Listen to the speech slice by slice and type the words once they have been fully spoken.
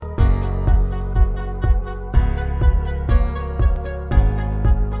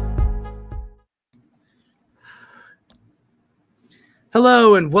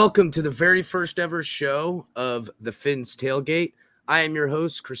Hello and welcome to the very first ever show of TheFinsTailGate. I am your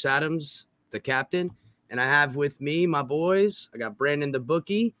host, Chris Adams, the captain, and I have with me my boys. I got Brandon the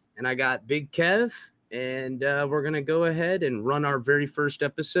bookie, and I got Big Kev, and we're going to go ahead and run our very first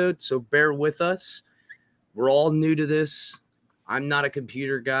episode, so bear with us. We're all new to this. I'm not a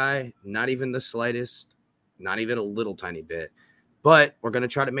computer guy, not even the slightest, not even a little tiny bit, but we're going to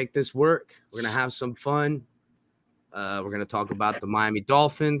try to make this work. We're going to have some fun. We're going to talk about the Miami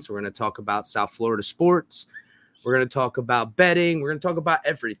Dolphins. We're going to talk about South Florida sports. We're going to talk about betting. We're going to talk about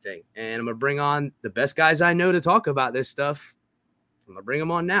everything. And I'm going to bring on the best guys I know to talk about this stuff. I'm going to bring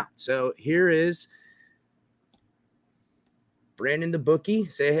them on now. So here is Brandon the bookie.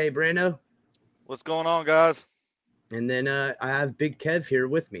 Say hey, Brando. What's going on, guys? And then I have Big Kev here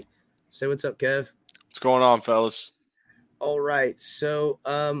with me. Say what's up, Kev. What's going on, fellas? All right. So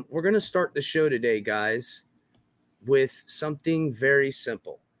we're going to start the show today, guys, with something very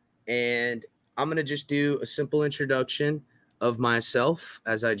simple. And I'm going to just do a simple introduction of myself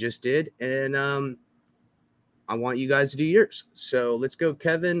as I just did. And I want you guys to do yours. So let's go,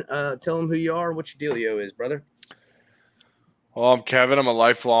 Kevin. Tell them who you are, what your dealio is, brother. Well, I'm Kevin. I'm a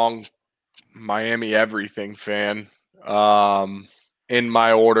lifelong Miami everything fan. In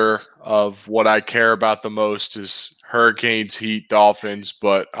my order of what I care about the most is Hurricanes, Heat, Dolphins,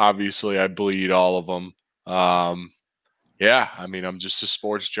 but obviously I bleed all of them. Yeah, I mean, I'm just a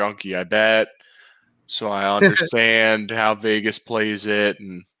sports junkie. I bet. So I understand how Vegas plays it,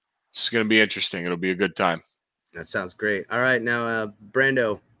 and it's going to be interesting. It'll be a good time. That sounds great. All right, now,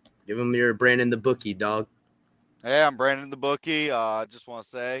 Brando, give him your Brandon the bookie, dog. Hey, I'm Brandon the bookie. Just want to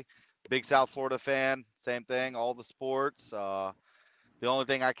say, big South Florida fan. Same thing, all the sports. The only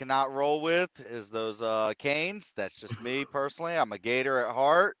thing I cannot roll with is those Canes. That's just me personally. I'm a Gator at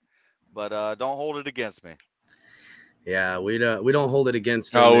heart, but don't hold it against me. Yeah, we don't hold it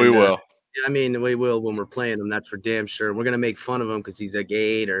against him. Oh, we will. I mean, we will when we're playing him. That's for damn sure. We're gonna make fun of him because he's a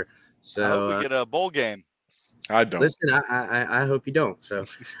Gator. So I hope we get a bowl game. I don't. Listen, I hope you don't. So,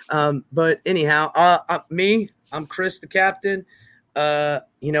 but anyhow, I'm Chris, the captain.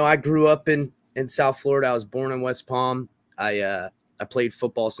 I grew up in South Florida. I was born in West Palm. I played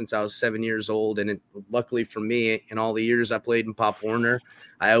football since I was 7 years old, and luckily for me, in all the years I played in Pop Warner,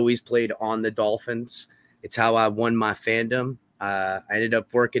 I always played on the Dolphins. It's how I won my fandom. I ended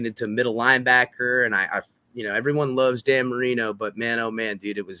up working into middle linebacker, and I everyone loves Dan Marino, but man, oh man,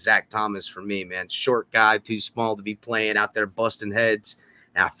 dude, it was Zach Thomas for me, man. Short guy, too small to be playing out there busting heads.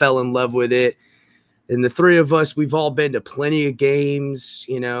 And I fell in love with it. And the three of us, we've all been to plenty of games.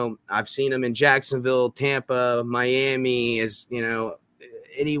 I've seen them in Jacksonville, Tampa, Miami,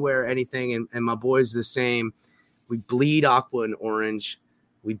 anywhere, anything. And my boys the same. We bleed aqua and orange.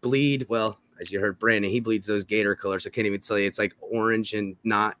 We bleed, well, as you heard Brandon, he bleeds those Gator colors. I can't even tell you. It's like orange and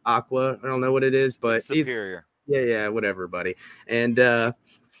not aqua. I don't know what it is, but it's superior. Yeah, whatever, buddy. And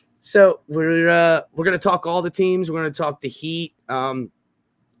so we're gonna talk all the teams. We're gonna talk the Heat. As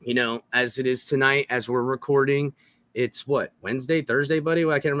it is tonight, as we're recording, it's what, Wednesday, Thursday, buddy?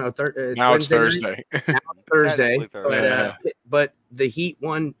 I can't remember. Now it's Thursday. Now it's Thursday. Thursday. But the Heat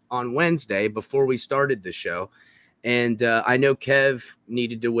won on Wednesday before we started the show. And I know Kev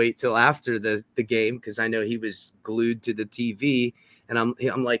needed to wait till after the game because I know he was glued to the TV. And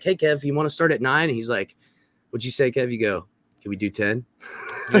I'm like, hey, Kev, you want to start at 9? And he's like, what'd you say, Kev? You go, can we do 10?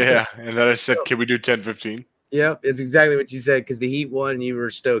 Yeah. And then I said, can we do 10-15? Yeah, it's exactly what you said because the Heat won and you were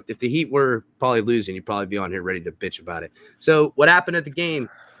stoked. If the Heat were probably losing, you'd probably be on here ready to bitch about it. So what happened at the game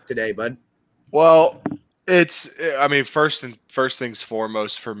today, bud? Well, first things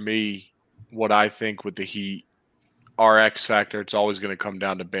foremost for me, what I think with the Heat, our X factor, it's always going to come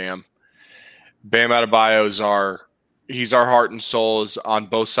down to Bam. Bam Adebayo he's our heart and soul is on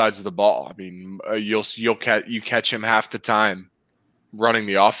both sides of the ball. I mean, you catch him half the time running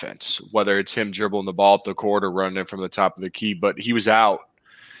the offense, whether it's him dribbling the ball up the court or running it from the top of the key, but he was out.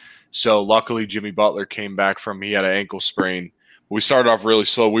 So luckily Jimmy Butler came back he had an ankle sprain. We started off really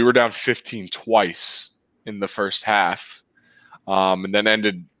slow. We were down 15 twice in the first half. And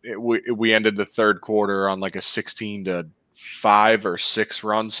then we ended the third quarter on like a 16-5 or 6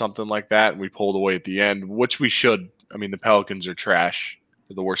 run, something like that. And we pulled away at the end, which we should. I mean, the Pelicans are trash.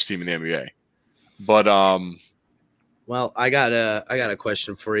 They're the worst team in the NBA. But well, I got a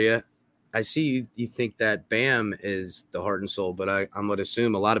question for you. I see you think that Bam is the heart and soul, but I'm going to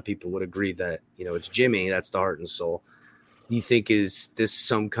assume a lot of people would agree that, it's Jimmy that's the heart and soul. Do you think is this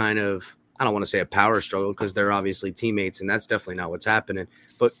some kind of, I don't want to say a power struggle because they're obviously teammates and that's definitely not what's happening,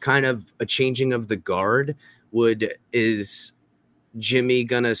 but kind of a changing of the guard is Jimmy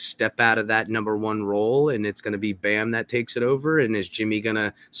going to step out of that number one role and it's going to be Bam that takes it over? And is Jimmy going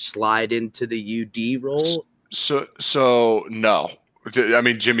to slide into the UD role? So no. I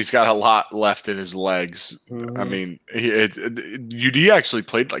mean, Jimmy's got a lot left in his legs. Mhm. I mean, UD actually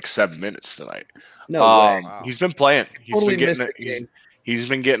played like 7 minutes tonight. No way. Wow. He's been playing. Totally missed the game. He's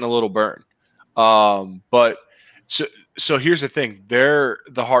been getting a little burn. But so here's the thing: they're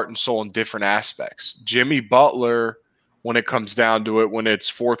the heart and soul in different aspects. Jimmy Butler, when it comes down to it, when it's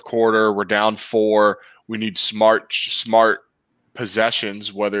fourth quarter, we're down 4. We need smart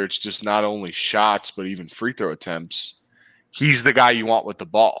possessions, whether it's just not only shots but even free throw attempts. He's the guy you want with the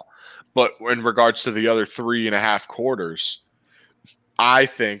ball. But in regards to the other 3.5 quarters, I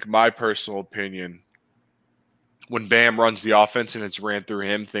think, my personal opinion, when Bam runs the offense and it's ran through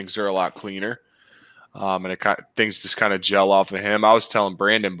him, things are a lot cleaner. And things just kind of gel off of him. I was telling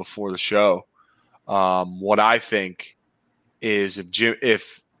Brandon before the show, what I think is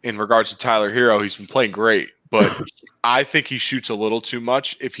if in regards to Tyler Hero, he's been playing great, but I think he shoots a little too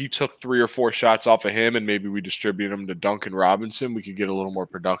much. If he took 3 or 4 shots off of him and maybe we distribute them to Duncan Robinson, we could get a little more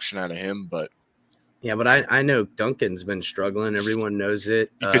production out of him. But yeah, but I know Duncan's been struggling. Everyone knows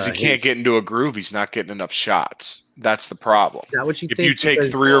it. Because he can't get into a groove. He's not getting enough shots. That's the problem. Is that what you if think? You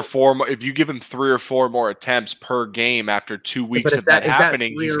take 3 or 4 more, if you give him 3 or 4 more attempts per game after 2 weeks of that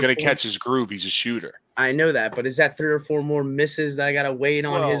happening, he's going to catch his groove. He's a shooter. I know that, but is that 3 or 4 more misses that I got to wait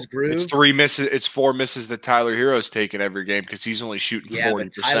on his groove? It's 3 misses. It's 4 misses that Tyler Hero's taking every game because he's only shooting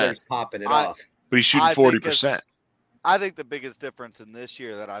 40%. But Tyler's popping it off. But he's shooting 40%. I think the biggest difference in this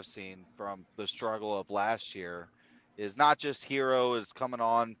year that I've seen from the struggle of last year is not just Hero is coming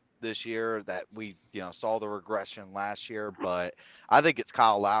on this year that we saw the regression last year, but I think it's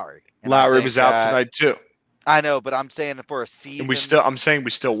Kyle Lowry. And Lowry was out tonight too. I know, but I'm saying for a season, and I'm saying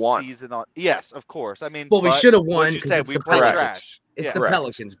we still won. Yes, of course. I mean, well, we should have won because we played trash. It's the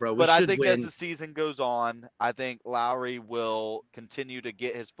Pelicans, bro. But I think as the season goes on, I think Lowry will continue to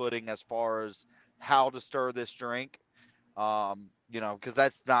get his footing as far as how to stir this drink. Because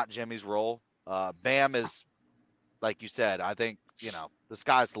that's not Jimmy's role. Bam is, like you said, I think, the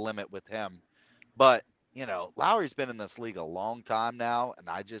sky's the limit with him. But, Lowry's been in this league a long time now, and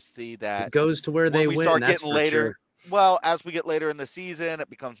I just see that it goes to where they win. Start getting later. Sure. Well, as we get later in the season, it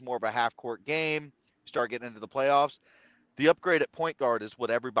becomes more of a half-court game. You start getting into the playoffs. The upgrade at point guard is what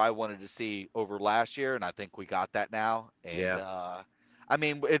everybody wanted to see over last year, and I think we got that now. And, I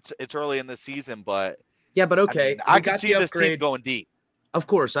mean, it's early in the season, but yeah, but okay. I can see this team going deep. Of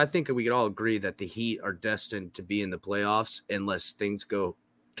course, I think we could all agree that the Heat are destined to be in the playoffs unless things go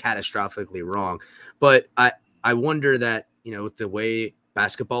catastrophically wrong. But I wonder that, with the way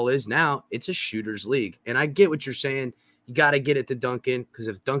basketball is now, it's a shooter's league. And I get what you're saying. You got to get it to Duncan because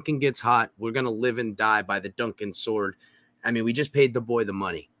if Duncan gets hot, we're going to live and die by the Duncan sword. I mean, we just paid the boy the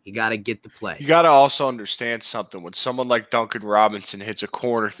money. You got to get the play. You got to also understand something. When someone like Duncan Robinson hits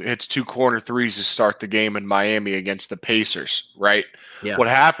 2 corner threes to start the game in Miami against the Pacers, right? Yeah. What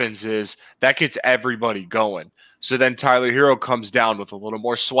happens is that gets everybody going. So then Tyler Hero comes down with a little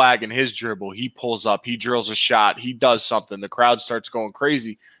more swag in his dribble. He pulls up. He drills a shot. He does something. The crowd starts going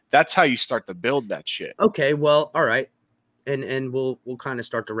crazy. That's how you start to build that shit. Okay, well, all right. And we'll kind of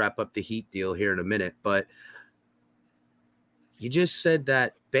start to wrap up the Heat deal here in a minute, but you just said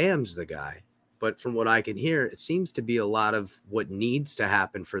that Bam's the guy, but from what I can hear, it seems to be a lot of what needs to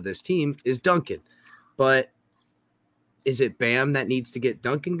happen for this team is Duncan. But is it Bam that needs to get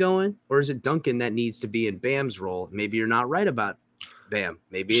Duncan going, or is it Duncan that needs to be in Bam's role? Maybe you're not right about Bam.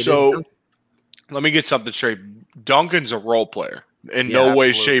 Maybe it is Duncan. Let me get something straight. Duncan's a role player. In no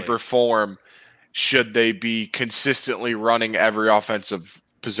way, shape, or form should they be consistently running every offensive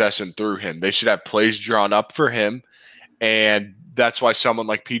possession through him. They should have plays drawn up for him. And that's why someone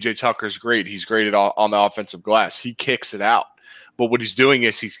like PJ Tucker is great. He's great on the offensive glass. He kicks it out. But what he's doing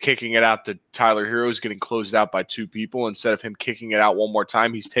is he's kicking it out to Tyler Hero. He's getting closed out by 2 people. Instead of him kicking it out one more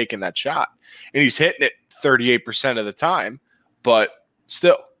time, he's taking that shot. And he's hitting it 38% of the time. But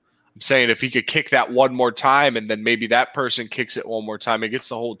still, I'm saying if he could kick that one more time and then maybe that person kicks it one more time, it gets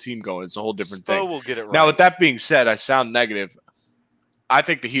the whole team going. It's a whole different thing. We'll get it right. Now, with that being said, I sound negative. I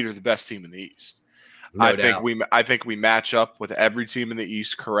think the Heat are the best team in the East. I think we match up with every team in the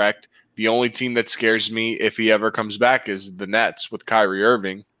East correct. The only team that scares me if he ever comes back is the Nets with Kyrie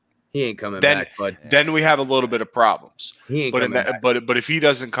Irving. He ain't coming back, bud. Then we have a little bit of problems. He ain't coming back. But if he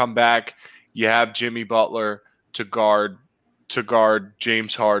doesn't come back, you have Jimmy Butler to guard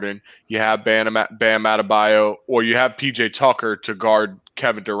James Harden. You have Bam Adebayo, or you have PJ Tucker to guard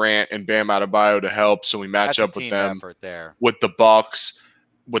Kevin Durant and Bam Adebayo to help. So we match up with them there. With the Bucks.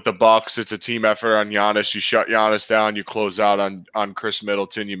 with the Bucks, it's a team effort on Giannis. You shut Giannis down. You close out on Chris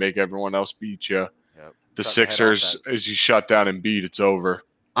Middleton. You make everyone else beat you. Yep. The Sixers, as you shut down and beat, it's over.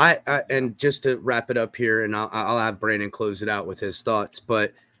 And just to wrap it up here, and I'll have Brandon close it out with his thoughts,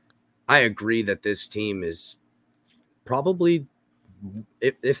 but I agree that this team is probably,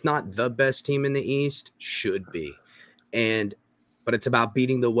 if not the best team in the East, should be. But it's about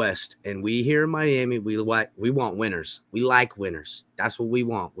beating the West. And we here in Miami, we want winners. We like winners. That's what we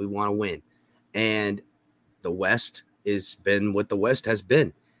want. We want to win. And the West has been what the West has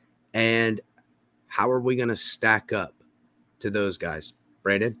been. And how are we going to stack up to those guys?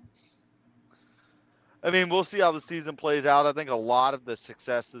 Brandon? I mean, we'll see how the season plays out. I think a lot of the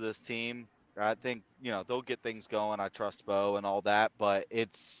success of this team, I think, they'll get things going. I trust Bo and all that, but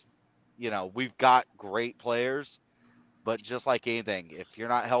it's, we've got great players, but just like anything, if you're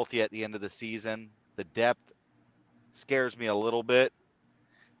not healthy at the end of the season, the depth scares me a little bit,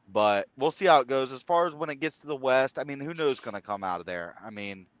 but we'll see how it goes. As far as when it gets to the West, I mean, who knows going to come out of there? I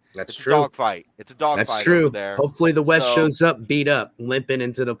mean, That's it's true. A dogfight. It's a dogfight. That's true. Over there. Hopefully the West shows up, beat up, limping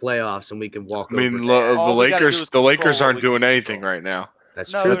into the playoffs, and we can walk. I mean, over the Lakers aren't doing anything right now.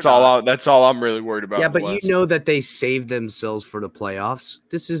 That's true. That's all I'm really worried about. Yeah, but you know that they saved themselves for the playoffs.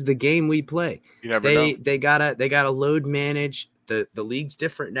 This is the game we play. You never know. They gotta load manage. The league's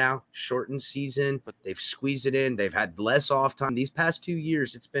different now. Shortened season, but they've squeezed it in. They've had less off time. These past 2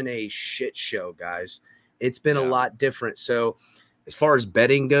 years, it's been a shit show, guys. It's been a lot different. So as far as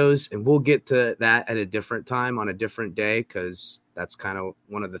betting goes, and we'll get to that at a different time on a different day, because that's kind of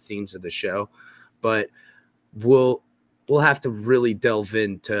one of the themes of the show. But we'll have to really delve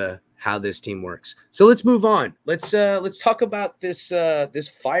into how this team works. So let's move on. Let's talk about this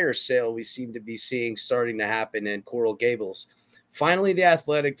fire sale we seem to be seeing starting to happen in Coral Gables. Finally, the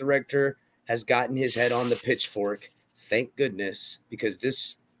athletic director has gotten his head on the pitchfork. Thank goodness, because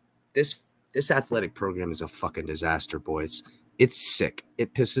this athletic program is a fucking disaster, boys. It's sick.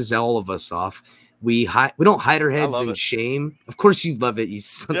 It pisses all of us off. We don't hide our heads in shame. Of course you love it. You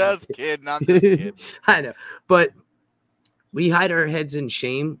just kidding. I'm just kidding. I know. But we hide our heads in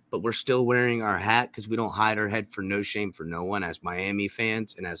shame, but we're still wearing our hat because we don't hide our head for no shame for no one as Miami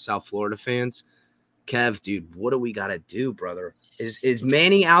fans and as South Florida fans. Kev, dude, what do we got to do, brother? Is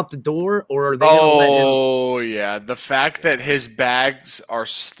Manny out the door, or are they going to let him? Oh, yeah. The fact that his bags are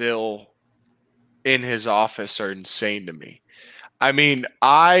still in his office are insane to me. I mean,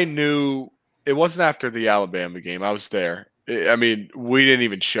 I knew it wasn't after the Alabama game. I was there. I mean, we didn't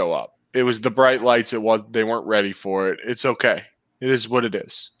even show up. It was the bright lights. They weren't ready for it. It's okay. It is what it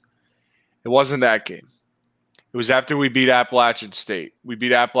is. It wasn't that game. It was after we beat Appalachian State. We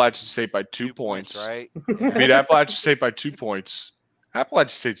beat Appalachian State by 2 points. Right? We beat Appalachian State by 2 points. Appalachian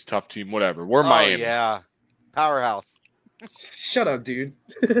State's a tough team. Whatever. We're Miami. Yeah. Powerhouse. Shut up, dude.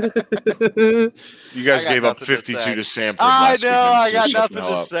 You guys gave up 52 to Samford last weekend. I got nothing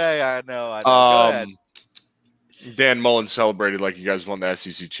to say. I know. Go ahead. Dan Mullen celebrated like you guys won the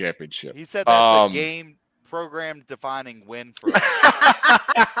SEC championship. He said that's a game program defining win for us.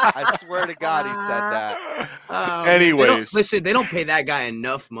 I swear to God he said that. Anyways. They don't pay that guy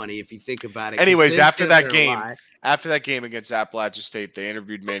enough money if you think about it. Anyways, after that game against Appalachian State, they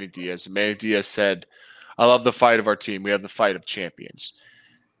interviewed Manny Diaz, and Manny Diaz said, I love the fight of our team. We have the fight of champions.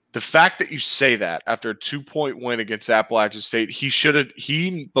 The fact that you say that after a 2-point win against Appalachian State,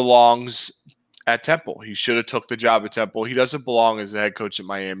 he belongs at Temple. He should have took the job at Temple. He doesn't belong as a head coach at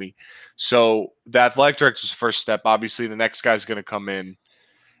Miami. So the athletic director is the first step. Obviously, the next guy's going to come in.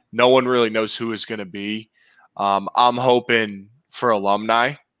 No one really knows who is going to be. I'm hoping for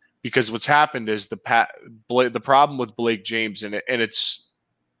alumni, because what's happened is the problem with Blake James, and it's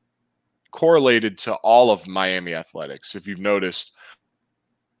correlated to all of Miami athletics, if you've noticed.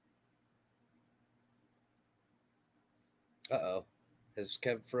 Uh-oh. Has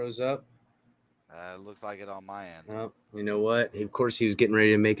Kev froze up? Looks like it on my end. Well, you know what? Of course, he was getting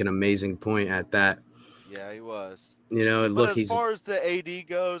ready to make an amazing point at that. Yeah, he was. As far as the AD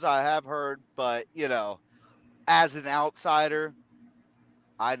goes, I have heard, but, as an outsider,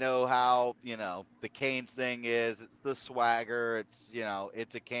 I know how, the Canes thing is. It's the swagger. It's,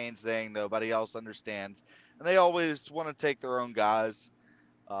 it's a Canes thing. Nobody else understands. And they always want to take their own guys.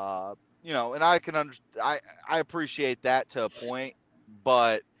 And I can I appreciate that to a point,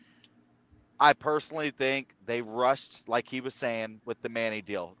 but I personally think they rushed, like he was saying, with the Manny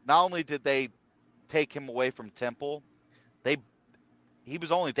deal. Not only did they take him away from Temple, he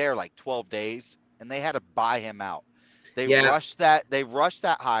was only there like 12 days, and they had to buy him out. They rushed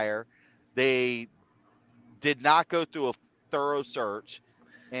that hire. They did not go through a thorough search,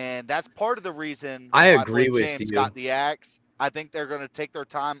 and that's part of the reason I agree with James you. Got the axe. I think they're going to take their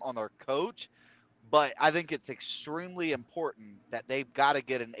time on their coach, but I think it's extremely important that they've got to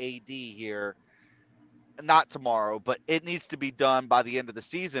get an AD here. Not tomorrow, but it needs to be done by the end of the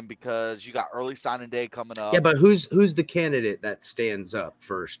season because you got early signing day coming up. Yeah, but who's the candidate that stands up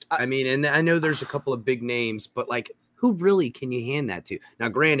first? I mean, and I know there's a couple of big names, but like, who really can you hand that to? Now,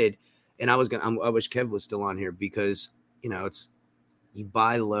 granted, and I wish Kev was still on here because it's you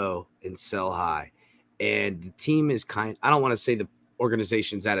buy low and sell high, and the team is I don't want to say the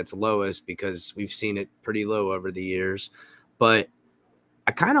organization's at its lowest because we've seen it pretty low over the years, but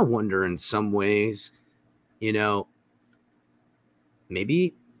I kind of wonder in some ways,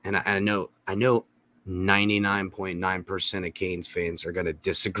 maybe, and I know 99.9% of Canes fans are going to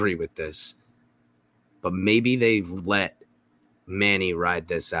disagree with this, but maybe they let Manny ride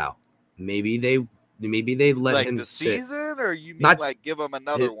this out. Maybe they let like him the sit. season, or you mean Not like give him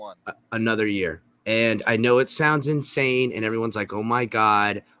another one? Another year. And I know it sounds insane, and everyone's like, "Oh my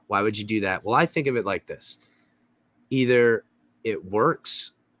God, why would you do that?" Well, I think of it like this: either it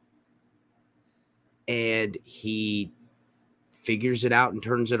works, and he figures it out and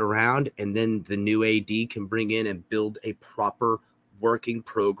turns it around, and then the new AD can bring in and build a proper working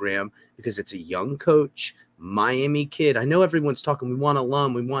program because it's a young coach, Miami kid. I know everyone's talking, we want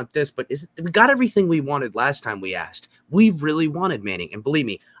alum, we want this, but we got everything we wanted last time we asked. We really wanted Manning, and believe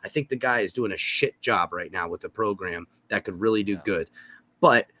me, I think the guy is doing a shit job right now with a program that could really do good.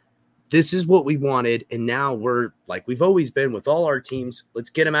 But this is what we wanted, and now we're like we've always been with all our teams. Let's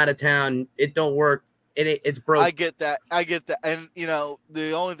get him out of town. It don't work. It's broke. I get that. And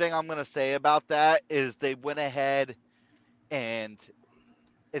the only thing I'm going to say about that is they went ahead, and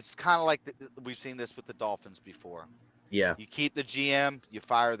it's kind of like we've seen this with the Dolphins before. Yeah. You keep the GM, you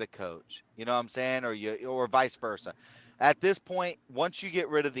fire the coach. You know what I'm saying? Or vice versa. At this point, once you get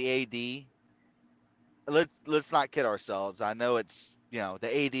rid of the AD, let's not kid ourselves. I know it's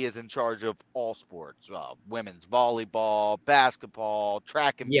the AD is in charge of all sports, women's volleyball, basketball,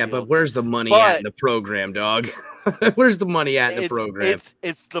 track and Yeah, field. but where's the money at in the program, dog? Where's the money at in the program?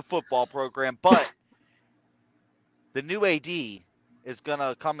 It's the football program, but the new AD is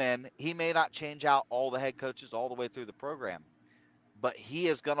gonna come in. He may not change out all the head coaches all the way through the program, but he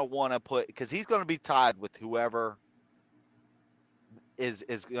is gonna want to because he's gonna be tied with whoever is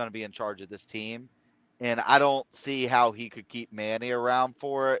going to be in charge of this team. And I don't see how he could keep Manny around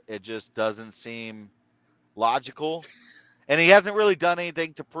for it. It just doesn't seem logical. And he hasn't really done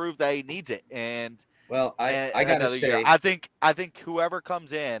anything to prove that he needs it. And well, I gotta say, year. I think whoever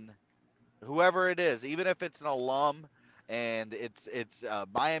comes in, whoever it is, even if it's an alum and it's a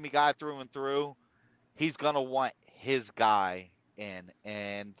Miami guy through and through, he's gonna want his guy in.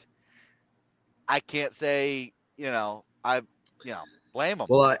 And I can't say, blame him.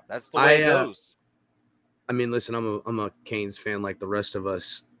 Well, that's the way it goes. I mean, listen, I'm a Canes fan like the rest of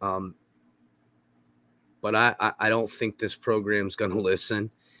us, but I don't think this program's going to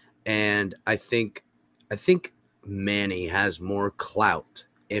listen, and I think Manny has more clout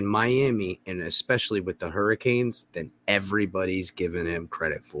in Miami, and especially with the Hurricanes, than everybody's giving him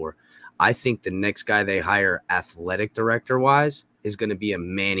credit for. I think the next guy they hire, athletic director wise, is going to be a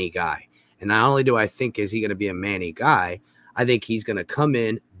Manny guy, and not only do I think is he going to be a Manny guy, I think he's going to come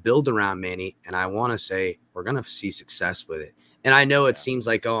in, build around Manny, and I want to say we're going to see success with it. And I know it seems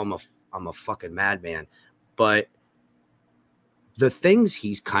like, I'm a fucking madman, but the things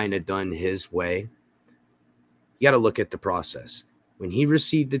he's kind of done his way, you got to look at the process. When he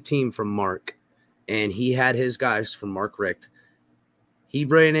received the team from Mark and he had his guys from Mark Richt, he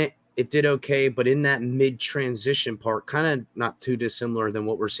ran it. It did okay, but in that mid-transition part, kind of not too dissimilar than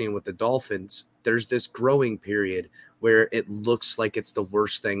what we're seeing with the Dolphins, there's this growing period where it looks like it's the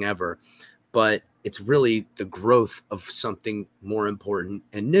worst thing ever, but it's really the growth of something more important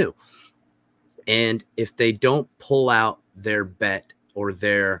and new. And if they don't pull out their bet or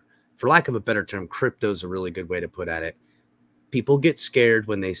for lack of a better term, crypto is a really good way to put at it. People get scared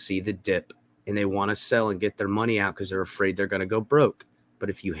when they see the dip and they want to sell and get their money out because they're afraid they're going to go broke. But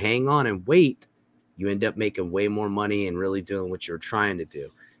if you hang on and wait, you end up making way more money and really doing what you're trying to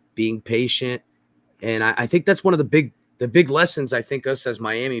do. Being patient. And I think that's one of the big lessons I think us as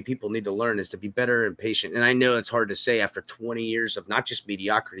Miami people need to learn is to be better and patient. And I know it's hard to say after 20 years of not just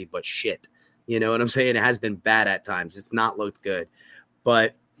mediocrity, but shit. You know what I'm saying? It has been bad at times. It's not looked good.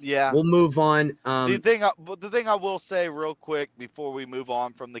 But yeah, we'll move on. The thing I will say real quick before we move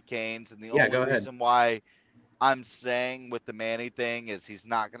on from the Canes, and the only reason why I'm saying with the Manny thing is he's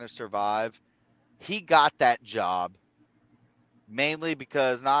not going to survive. He got that job mainly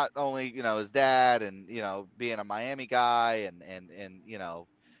because not only his dad and being a Miami guy and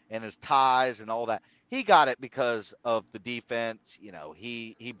and his ties and all that. he got it because of the defense. You know,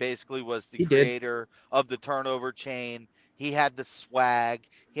 he basically was the He did. creator of the turnover chain. He had the swag.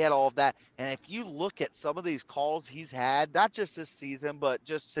 He had all of that. And if you look at some of these calls he's had, not just this season, but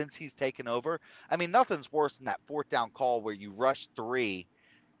just since he's taken over, I mean, nothing's worse than that fourth down call where you rush 3,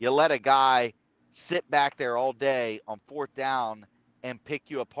 you let a guy sit back there all day on fourth down and pick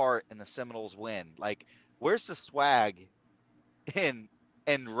you apart, and the Seminoles win. Like, where's the swag in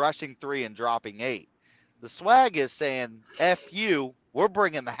rushing 3 and dropping 8? The swag is saying, F you, we're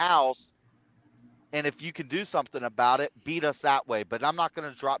bringing the house, and if you can do something about it, beat us that way. But I'm not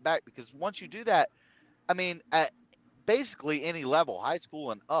going to drop back, because once you do that, I mean, at basically any level, high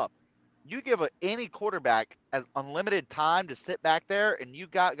school and up, you give any quarterback as unlimited time to sit back there, and you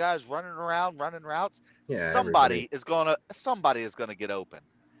got guys running around, running routes. Yeah, somebody is gonna get open.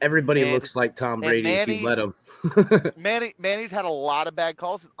 Everybody And looks like Tom and Brady if you let him. Manny's had a lot of bad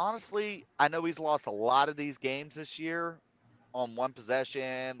calls. And honestly, I know he's lost a lot of these games this year on one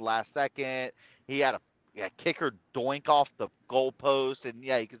possession, last second. He had a kicker doink off the goalpost, and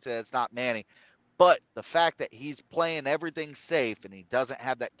yeah, you can say it's not Manny. But the fact that he's playing everything safe and he doesn't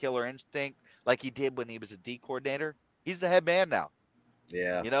have that killer instinct like he did when he was a D coordinator, he's the head man now.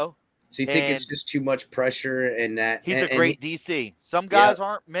 Yeah. You know? So you think it's just too much pressure and that he's a great DC. Some guys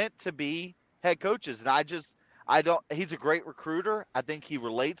aren't meant to be head coaches, and he's a great recruiter. I think he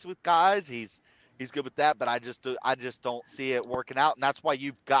relates with guys. He's good with that, but I just don't see it working out, and that's why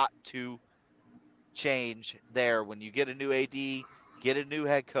you've got to change there. When you get a new AD, get a new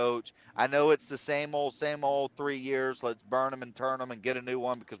head coach. I know it's the same old 3 years. Let's burn them and turn them and get a new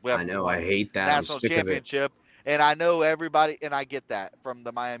one because we haven't won I hate that. national I'm sick championship. Of it. And I know everybody, and I get that from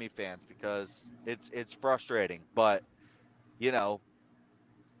the Miami fans because it's frustrating. But you know,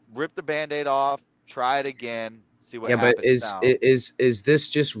 rip the Band-Aid off, try it again, see what happens. But is this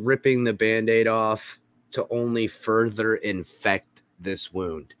just ripping the Band-Aid off to only further infect this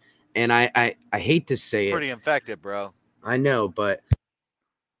wound? And I hate to say it's pretty infected, bro. I know, but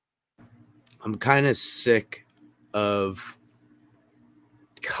I'm kind of sick of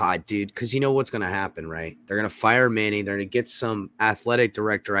God, dude, because you know what's going to happen, right? They're going to fire Manny. They're going to get some athletic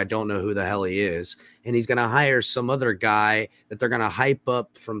director. I don't know who the hell he is. And he's going to hire some other guy that they're going to hype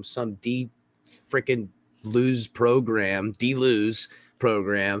up from some D-lose program.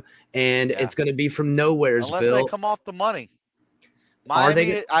 And it's going to be from Nowheresville. Unless they come off the money.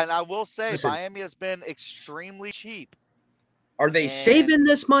 Miami, and I will say, Miami has been extremely cheap. Are they saving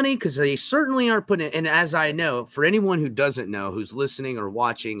this money? Because they certainly aren't putting it. And as I know, for anyone who doesn't know, who's listening or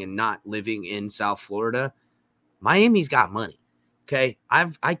watching and not living in South Florida, Miami's got money. Okay.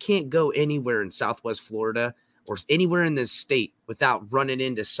 I can't go anywhere in Southwest Florida or anywhere in this state without running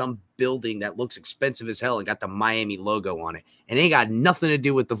into some building that looks expensive as hell and got the Miami logo on it. And it ain't got nothing to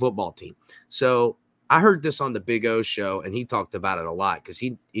do with the football team. So I heard this on the Big O show, and he talked about it a lot because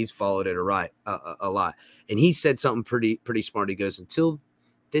he's followed it a lot. And he said something pretty smart. He goes, until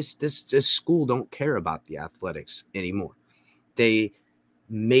this school don't care about the athletics anymore. They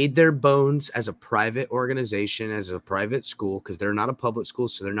made their bones as a private organization, as a private school, because they're not a public school,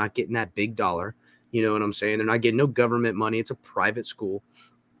 so they're not getting that big dollar. You know what I'm saying? They're not getting no government money. It's a private school.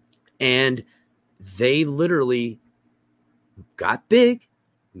 And they literally got big,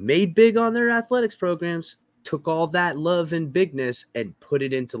 made big on their athletics programs, took all that love and bigness and put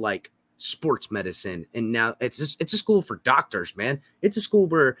it into like sports medicine. And now it's a school for doctors, man. It's a school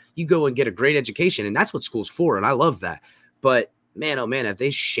where you go and get a great education. And that's what school's for. And I love that. But man, oh man, have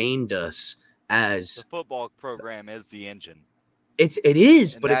they shamed us as the football program is the engine. It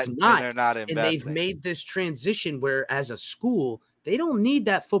is, and but it's not. And they're not investing. And they've made this transition where as a school, they don't need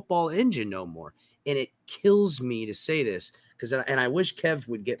that football engine no more. And it kills me to say this because, and I wish Kev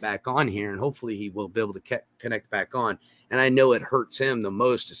would get back on here and hopefully he will be able to connect back on. And I know it hurts him the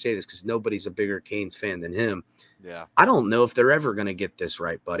most to say this because nobody's a bigger Canes fan than him. Yeah. I don't know if they're ever going to get this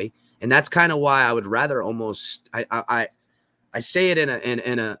right, buddy. And that's kind of why I would rather almost, I say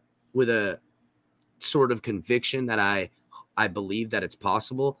it with a sort of conviction that I believe that it's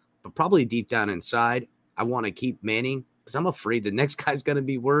possible, but probably deep down inside, I want to keep Manning because I'm afraid the next guy's going to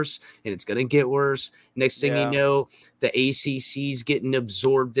be worse and it's going to get worse. Next thing you know, the ACC's getting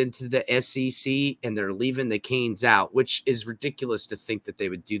absorbed into the SEC and they're leaving the Canes out, which is ridiculous to think that they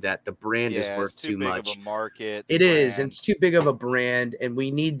would do that. The brand is worth too much. It's too big of a market. It is. And it's too big of a brand and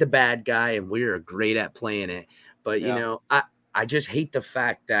we need the bad guy and we're great at playing it. But, you know, I just hate the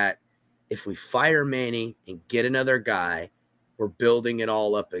fact that if we fire Manning and get another guy, we're building it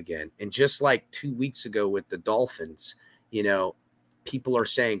all up again. And just like 2 weeks ago with the Dolphins, you know, people are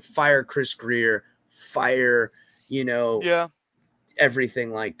saying fire Chris Greer, fire, you know,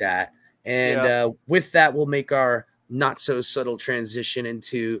 everything like that. And with that, we'll make our not so subtle transition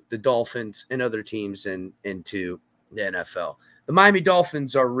into the Dolphins and other teams and into the NFL. The Miami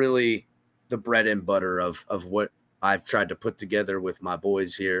Dolphins are really the bread and butter of what I've tried to put together with my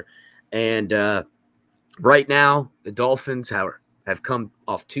boys here. And right now, the Dolphins have come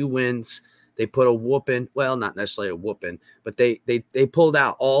off 2 wins. They put a whooping, well, not necessarily a whooping, but they pulled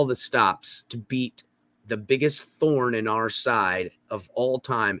out all the stops to beat the biggest thorn in our side of all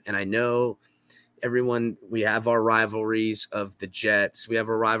time. And I know everyone, we have our rivalries of the Jets. We have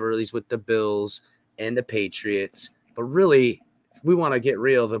our rivalries with the Bills and the Patriots. But really, if we want to get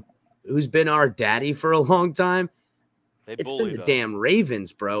real, who's been our daddy for a long time? It's been the damn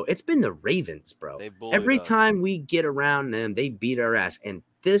Ravens, bro. It's been the Ravens, bro. Every time we get around them, they beat our ass. And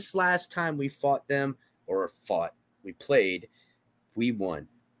this last time we played, we won.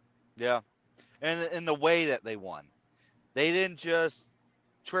 Yeah. And in the way that they won. They didn't just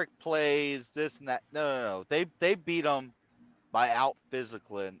trick plays, this and that. No. They beat them by out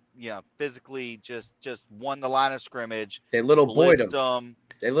physically, just won the line of scrimmage. They little boyed them.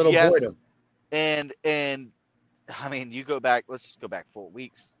 Boyed them. And I mean, let's just go back 4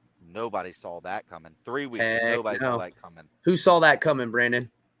 weeks. Nobody saw that coming. 3 weeks, nobody saw that coming. Who saw that coming,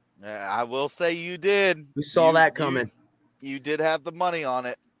 Brandon? I will say you did. Who saw that coming? You did have the money on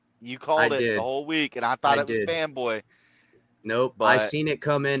it. You called it the whole week, and I thought it was fanboy. Nope, I seen it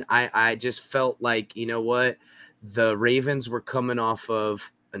coming. I just felt like, you know what? The Ravens were coming off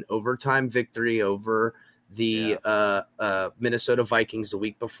of an overtime victory over the Minnesota Vikings the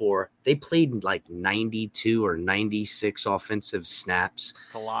week before. They played like 92 or 96 offensive snaps.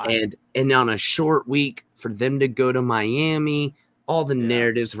 It's a lot. And on a short week for them to go to Miami, all the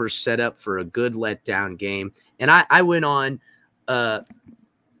narratives were set up for a good letdown game. And I went on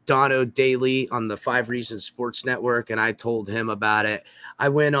Dono Daily on the 5 Reasons Sports Network, and I told him about it. I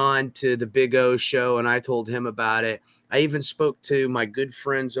went on to the Big O show, and I told him about it. I even spoke to my good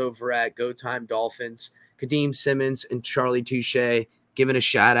friends over at Go Time Dolphins, Kadeem Simmons and Charlie Touche, giving a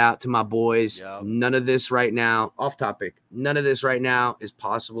shout out to my boys. Yep. None of this right now, off topic, none of this right now is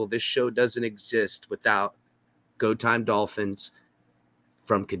possible. This show doesn't exist without Go Time Dolphins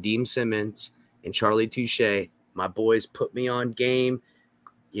from Kadeem Simmons and Charlie Touche. My boys put me on game,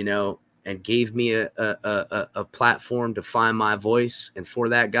 and gave me a platform to find my voice. And for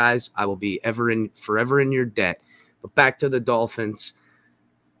that, guys, I will be forever in your debt. But back to the Dolphins.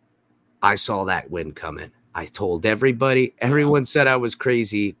 I saw that win coming. I told everybody. Everyone said I was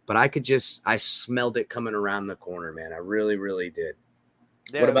crazy, but I smelled it coming around the corner, man. I really, really did.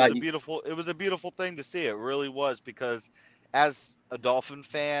 Yeah, what about you? It was a beautiful thing to see. It really was, because as a Dolphin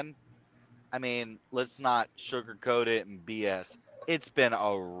fan, I mean, let's not sugarcoat it and BS. It's been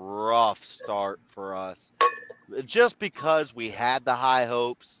a rough start for us. Just because we had the high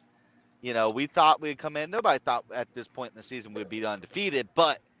hopes, we thought we'd come in. Nobody thought at this point in the season we'd be undefeated,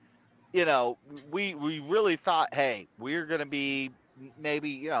 but we really thought, hey, we're going to be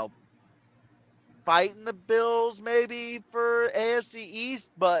maybe, fighting the Bills maybe for AFC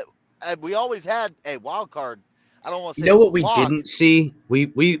East, but we always had a wild card. I don't want to say what we didn't see?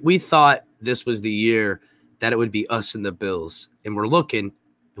 We thought this was the year that it would be us and the Bills, and we're looking,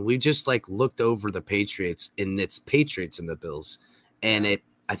 and we just looked over the Patriots, and it's Patriots and the Bills, and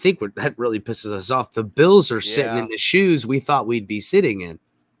I think that really pisses us off. The Bills are sitting in the shoes we thought we'd be sitting in.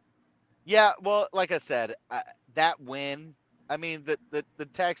 Yeah, well, like I said, that win, I mean, the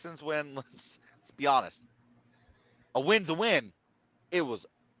Texans win, let's be honest. A win's a win. It was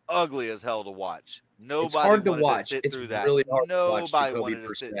ugly as hell to watch. Nobody it's hard to wanted watch. to sit it's through that. Really hard Nobody to watch wanted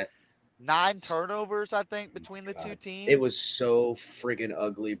to sit. 9 turnovers, I think, between the two teams. It was so friggin'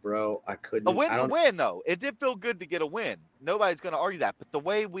 ugly, bro. I couldn't. A win's a win, though. It did feel good to get a win. Nobody's going to argue that. But the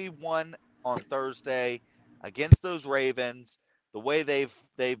way we won on Thursday against those Ravens, the way they've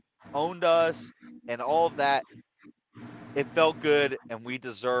owned us and all of that, it felt good, and we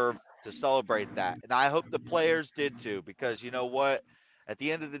deserve to celebrate that. And I hope the players did too, because you know what? At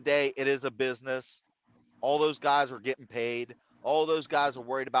the end of the day, it is a business. All those guys are getting paid. All those guys are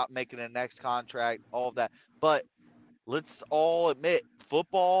worried about making a next contract, all of that. But let's all admit,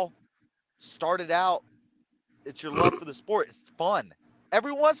 football started out, it's your love for the sport. It's fun.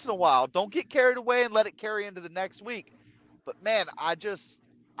 Every once in a while, don't get carried away and let it carry into the next week. But, man, I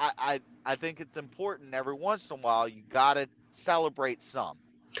think it's important every once in a while you got to celebrate some.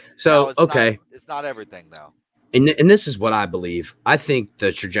 So, now, it's not everything, though. And this is what I believe. I think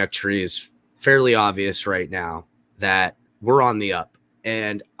the trajectory is fairly obvious right now that we're on the up,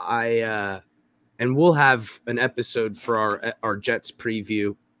 and we'll have an episode for our Jets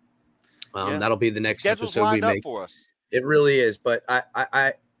preview. That'll be the next episode we make for us. It really is, but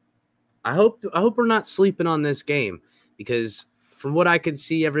I I hope we're not sleeping on this game, because from what I can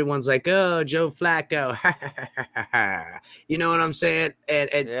see, everyone's like, "Oh, Joe Flacco." You know what I'm saying? And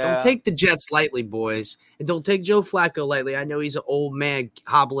don't Yeah, take the Jets lightly, boys. And don't take Joe Flacco lightly. I know he's an old man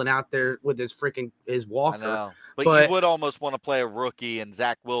hobbling out there with his I walker, know. But you but would almost want to play a rookie and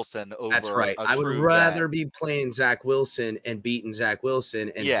Zach Wilson that's over right. a I would true rather vet. be playing Zach Wilson and beating Zach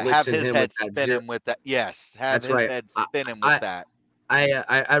Wilson and Yeah, have blitzing his him with head that zero. spinning with that. Yes, have That's his right. head spinning with I that.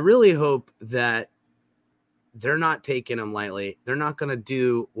 I really hope that they're not taking them lightly. They're not going to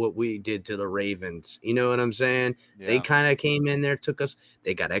do what we did to the Ravens. You know what I'm saying? They Yeah. kind of came in there, took us.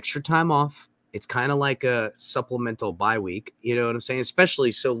 They got extra time off. It's kind of like a supplemental bye week. You know what I'm saying?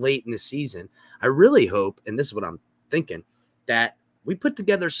 Especially so late in the season. I really hope, and this is what I'm thinking, that we put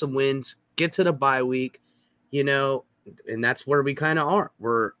together some wins, get to the bye week, and that's where we kind of are.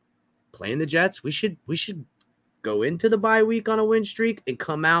 We're playing the Jets. We should go into the bye week on a win streak and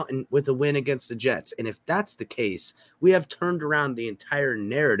come out and with a win against the Jets. And if that's the case, we have turned around the entire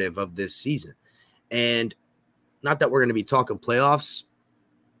narrative of this season. And not that we're going to be talking playoffs,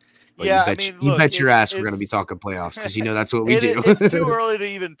 but Yeah, I mean, you look, bet your ass we're going to be talking playoffs, because that's what we do. it's too early to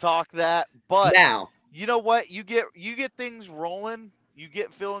even talk that, but Now, you know what? You get things rolling, you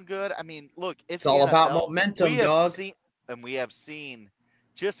get feeling good. I mean, look, it's it's the all about NFL. momentum, dog. We have seen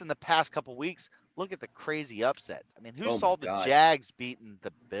just in the past couple weeks, look at the crazy upsets. I mean, who Oh my saw the God. Jags beating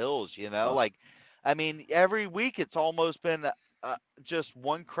the Bills, Oh. Like, I mean, every week it's almost been just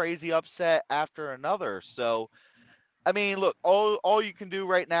one crazy upset after another. So, I mean, look, all you can do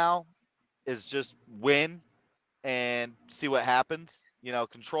right now is just win and see what happens.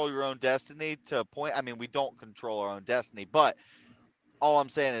 Control your own destiny to a point. I mean, we don't control our own destiny, but all I'm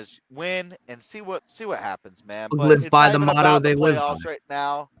saying is win and see what happens, man. But Live it's by not the even motto about the they live by. playoffs right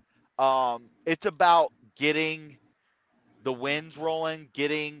now. It's about getting the wins rolling,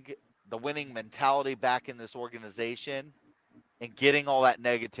 getting the winning mentality back in this organization, and getting all that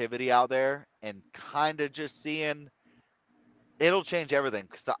negativity out there, and kind of just seeing it'll change everything.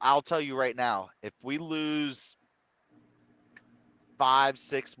 Because I'll tell you right now, if we lose 5,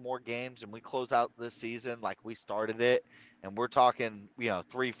 6 more games and we close out this season like we started it, and we're talking,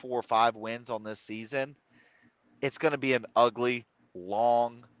 3, 4, 5 wins on this season, it's going to be an ugly,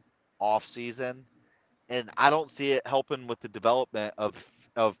 long off season, and I don't see it helping with the development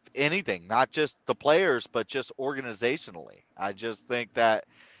of anything, not just the players, but just organizationally. I just think that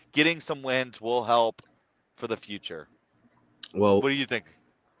getting some wins will help for the future. Well, What do you think?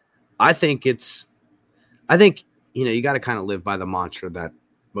 I think you got to kind of live by the mantra that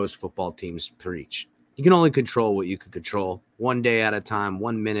most football teams preach. You can only control what you can control, one day at a time,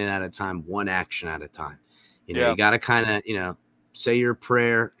 1 minute at a time, one action at a time. You got to kind of, say your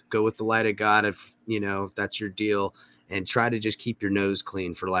prayer, go with the light of God if that's your deal, and try to just keep your nose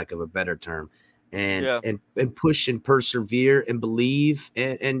clean, for lack of a better term. And push and persevere and believe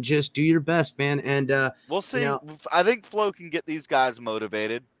and just do your best, man. And we'll see. I think Flo can get these guys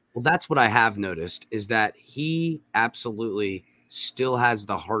motivated. Well, that's what I have noticed, is that he absolutely still has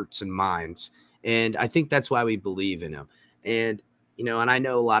the hearts and minds. And I think that's why we believe in him. And, and I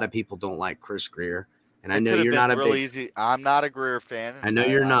know a lot of people don't like Chris Greer. And I know you're not a big easy. I'm not a Greer fan. I know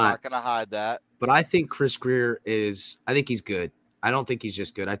you're I'm not going to hide that. But I think Chris Greer I think he's good. I don't think he's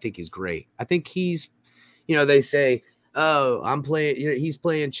just good. I think he's great. I think he's, they say, oh, he's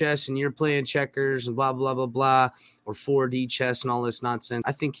playing chess and you're playing checkers and blah, blah, blah, blah, or 4D chess and all this nonsense.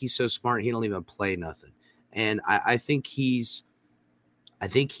 I think he's so smart, he don't even play nothing. And I think he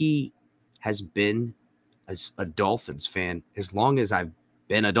has been a Dolphins fan as long as I've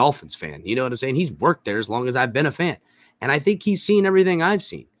been a Dolphins fan. You know what I'm saying? He's worked there as long as I've been a fan. And I think he's seen everything I've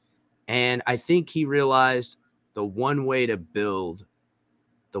seen. And I think he realized the one way to build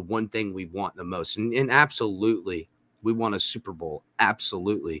the one thing we want the most. And absolutely, we want a Super Bowl.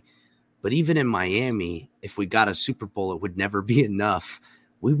 Absolutely. But even in Miami, if we got a Super Bowl, it would never be enough.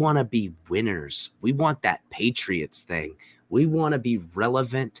 We want to be winners. We want that Patriots thing. We want to be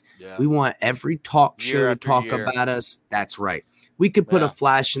relevant. Yeah. We want every talk show to talk about us. That's right. We could put a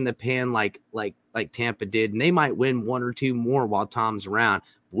flash in the pan like Tampa did, and they might win 1 or 2 more while Tom's around.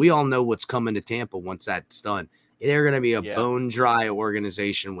 We all know what's coming to Tampa once that's done. They're going to be a bone dry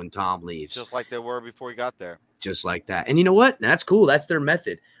organization when Tom leaves. Just like they were before he got there. Just like that. And you know what? That's cool. That's their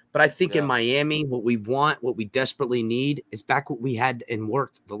method. But I think in Miami, what we want, what we desperately need is back what we had and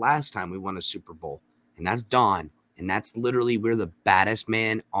worked the last time we won a Super Bowl. And that's Don. And that's literally, we're the baddest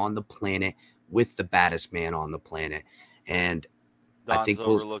man on the planet with the baddest man on the planet. And Don's I think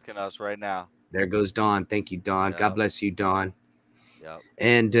overlooking us right now. There goes Don. Thank you, Don. God bless you, Don. Yep.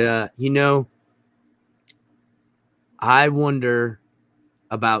 And, I wonder,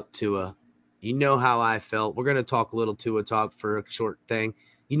 about Tua. You know how I felt. We're going to talk a little Tua talk for a short thing.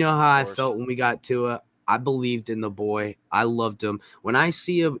 You know how I felt when we got Tua. I believed in the boy. I loved him. When I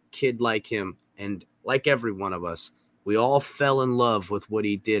see a kid like him, and like every one of us, we all fell in love with what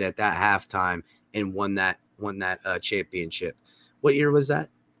he did at that halftime and won that championship. What year was that?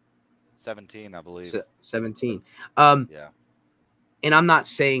 17, I believe. 17. Yeah. And I'm not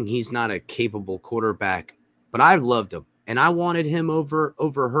saying he's not a capable quarterback, but I loved him. And I wanted him over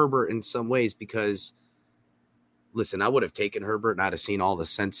Herbert in some ways because, listen, I would have taken Herbert and I'd have seen all the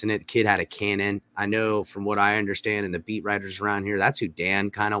sense in it. The kid had a cannon. I know from what I understand and the beat writers around here, that's who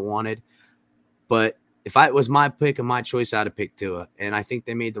Dan kind of wanted. But if it was my pick and my choice, I'd have picked Tua. And I think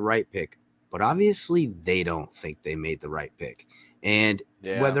they made the right pick. But obviously, they don't think they made the right pick. And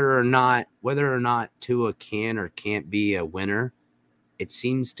whether or not Tua can or can't be a winner, it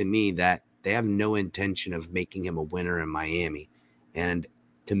seems to me that they have no intention of making him a winner in Miami. And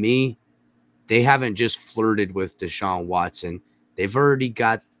to me, they haven't just flirted with Deshaun Watson. They've already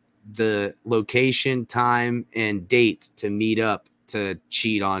got the location, time, and date to meet up to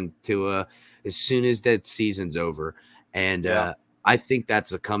cheat on Tua as soon as that season's over. And I think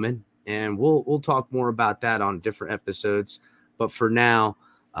that's a coming. And we'll talk more about that on different episodes. But for now,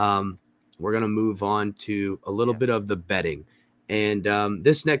 we're going to move on to a little bit of the betting. And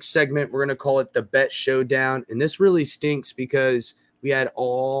this next segment, we're going to call it the Bet Showdown. And this really stinks because we had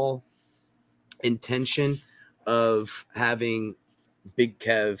all intention of having Big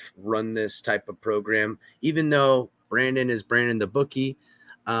Kev run this type of program, even though Brandon is Brandon the bookie.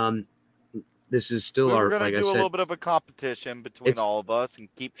 This is still we're going to do a little bit of a competition between all of us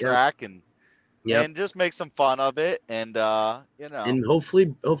and keep track and just make some fun of it. And, and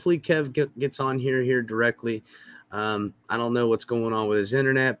hopefully Kev gets on here directly. I don't know what's going on with his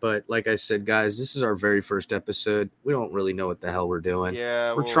internet, but like I said, guys, this is our very first episode. We don't really know what the hell we're doing.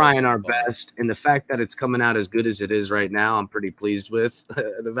 Yeah, we're trying our best. And the fact that it's coming out as good as it is right now, I'm pretty pleased with.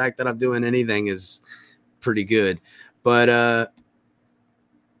 The fact that I'm doing anything is pretty good. But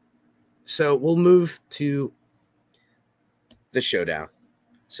so we'll move to the showdown.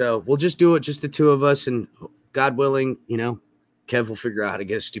 So we'll just do it, just the two of us, and God willing, Kev will figure out how to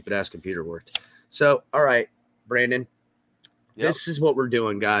get his stupid ass computer worked. So, all right, Brandon, this is what we're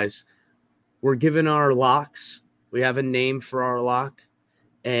doing, guys. We're giving our locks. We have a name for our lock.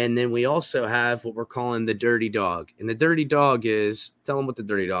 And then we also have what we're calling the dirty dog. And the dirty dog is, tell them what the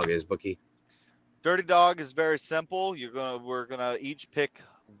dirty dog is, Bookie. Dirty dog is very simple. We're gonna each pick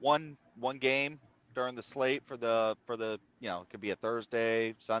one game during the slate for the it could be a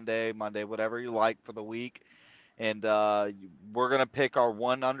Thursday, Sunday, Monday, whatever you like for the week. And we're going to pick our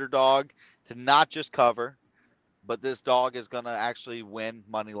one underdog to not just cover, but this dog is going to actually win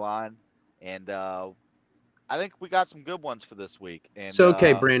money line. And I think we got some good ones for this week. And so,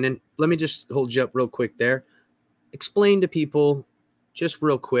 okay, Brandon, let me just hold you up real quick there. Explain to people just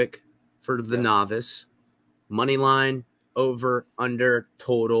real quick for the novice, money line, over, under,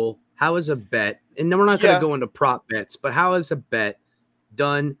 total. How is a bet? And then we're not going to go into prop bets, but how is a bet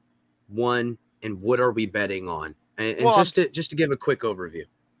done, won, and what are we betting on? And just to give a quick overview.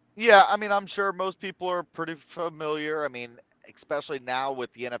 Yeah, I mean, I'm sure most people are pretty familiar. I mean, especially now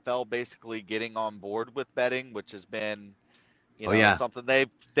with the NFL basically getting on board with betting, which has been, something they've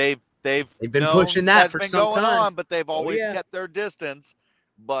been pushing that for some time. On, but they've always kept their distance.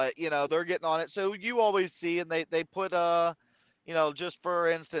 But they're getting on it. So you always see, and they put just for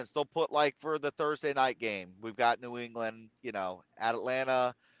instance, they'll put like for the Thursday night game, we've got New England, at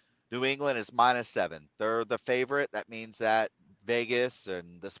Atlanta. New England is -7. They're the favorite. That means that Vegas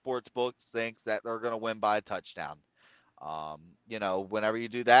and the sports books thinks that they're going to win by a touchdown. Whenever you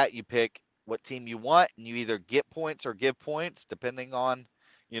do that, you pick what team you want, and you either get points or give points, depending on,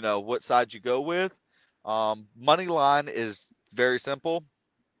 what side you go with. Money line is very simple.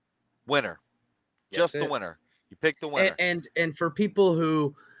 Winner. Just the winner. You pick the winner. And for people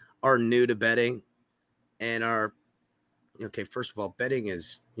who are new to betting and are, okay, first of all, betting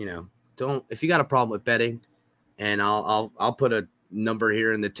is, if you got a problem with betting, and I'll put a number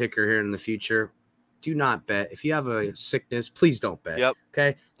here in the ticker here in the future, do not bet. If you have a sickness, please don't bet. Yep.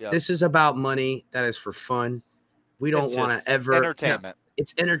 Okay. Yep. This is about money. That is for fun. We don't want to ever entertainment. No,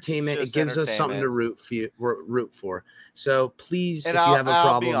 it's entertainment. It gives us something to root for. So please, and if you have a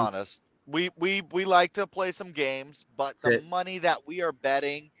problem, I'll be honest. We like to play some games, but the money that we are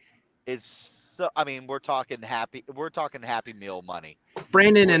betting is so. I mean, we're talking happy meal money.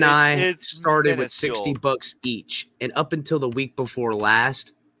 Brandon and I started with $60 each, and up until the week before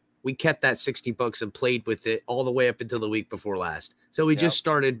last, we kept that $60 and played with it all the way up until the week before last. So we just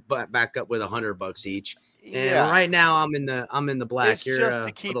started back up with $100 each. And right now I'm in the black. It's You're just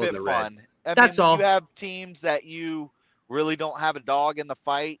to keep it in the fun. red. When you have teams that you really don't have a dog in the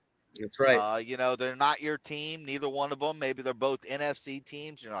fight. That's right. They're not your team, neither one of them. Maybe they're both NFC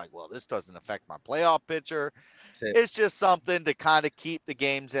teams. You're like, well, this doesn't affect my playoff picture. It's just something to kind of keep the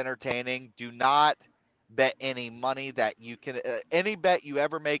games entertaining. Do not bet any money that you can. Any bet you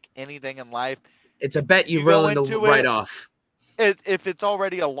ever make anything in life, it's a bet you roll into right off. If it's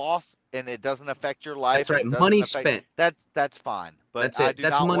already a loss and it doesn't affect your life, that's right. Money spent. That's fine. But I do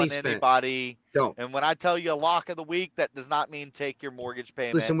not want anybody. Don't. And when I tell you a lock of the week, that does not mean take your mortgage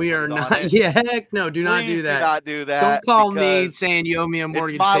payment. Listen, we are not. Yeah, heck no. Do not do that. Do not do that. Don't call me saying you owe me a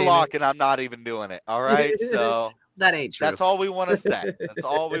mortgage payment. It's my lock, and I'm not even doing it. All right. So that ain't true. That's all we want to say. That's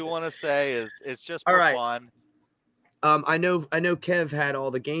all we want to say is it's just for fun. I know Kev had all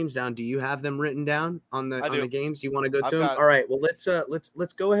the games down. Do you have them written down on the games? You want to go to them? All right. Well,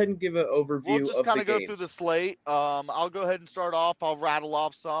 let's go ahead and give an overview. We'll just kind of go through the slate. I'll go ahead and start off. I'll rattle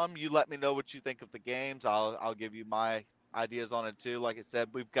off some. You let me know what you think of the games. I'll give you my ideas on it too. Like I said,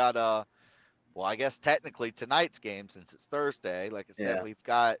 we've got well, I guess technically tonight's game since it's Thursday. Like I said, we've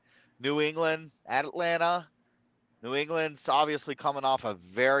got New England at Atlanta. New England's obviously coming off a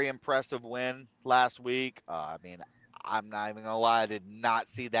very impressive win last week. I mean, I'm not even gonna lie, I did not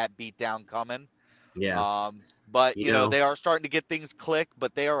see that beatdown coming. Yeah. But you know, they are starting to get things click,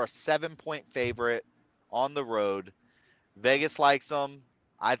 but they are a 7-point favorite on the road. Vegas likes them.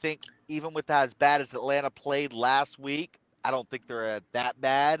 I think even with as bad as Atlanta played last week, I don't think they're that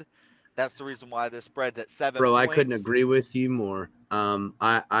bad. That's the reason why this spread's at 7 Bro, points. I couldn't agree with you more.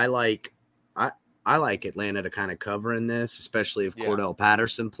 I like Atlanta to kind of cover in this, especially if Cordell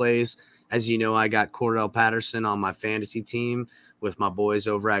Patterson plays. As you know, I got Cordell Patterson on my fantasy team with my boys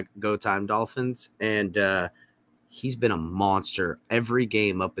over at Go Time Dolphins, and he's been a monster every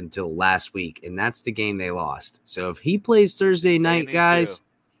game up until last week, and that's the game they lost. So if he plays Thursday night, guys,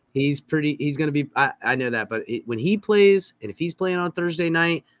 he's going to be – I know that, but when he plays, and if he's playing on Thursday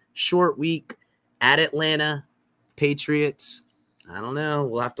night, short week at Atlanta, Patriots, I don't know.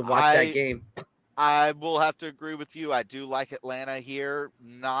 We'll have to watch that game. I will have to agree with you. I do like Atlanta here,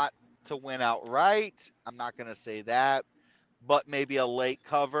 not to win outright. I'm not going to say that, but maybe a late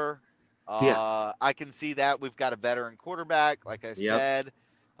cover. I can see that. We've got a veteran quarterback, like I said.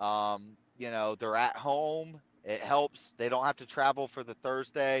 They're at home. It helps. They don't have to travel for the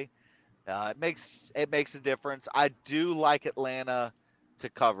Thursday. It makes a difference. I do like Atlanta to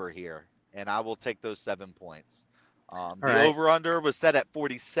cover here, and I will take those 7 points. The over-under was set at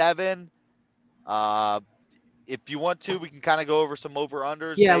 47. If you want to, we can kind of go over some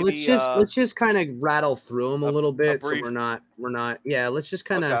over-unders. Yeah, maybe, let's just kind of rattle through them a little bit. So we're not. Yeah, let's just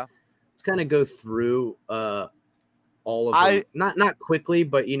kind of go through all of them. Not quickly,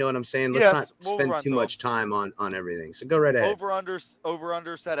 but you know what I'm saying. Let's not spend too much time on everything. So go right ahead.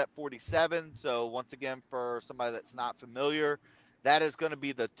 Over-under set at 47. So once again, for somebody that's not familiar, that is going to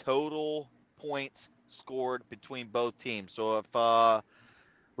be the total points scored between both teams. So if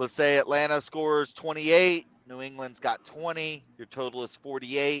let's say Atlanta scores 28, New England's got 20, your total is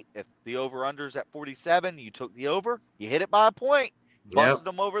 48. If the over-under's at 47, you took the over, you hit it by a point, busted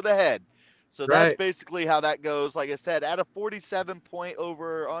them over the head. So that's basically how that goes. Like I said, at a 47-point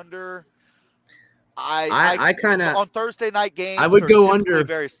over-under, I kind of on Thursday night games, I would go under.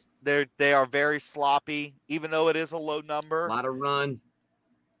 They are very sloppy, even though it is a low number. A lot of run.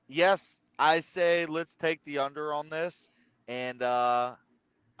 Yes, I say let's take the under on this, and all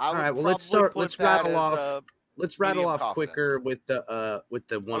right. Well, let's rattle off. Let's rattle off quicker with the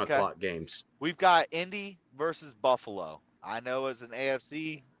 1 o'clock games. We've got Indy versus Buffalo. I know as an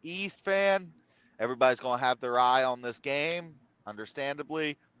AFC East fan, everybody's going to have their eye on this game.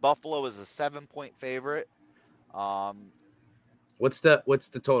 Understandably, Buffalo is a 7-point favorite. What's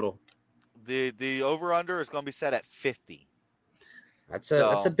the total? The over under is going to be set at 50. That's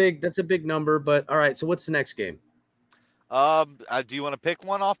a big number, but all right. So what's the next game? Do you want to pick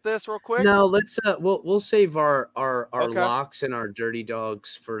one off this real quick? No, let's we'll save our locks and our dirty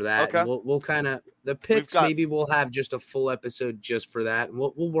dogs for that. Okay. We'll kind of the picks. Maybe we'll have just a full episode just for that, and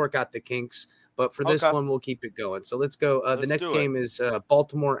we'll work out the kinks. But for this one, we'll keep it going. So let's go. The next game is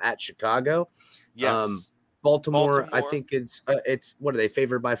Baltimore at Chicago. Yes. Baltimore, I think it's what are they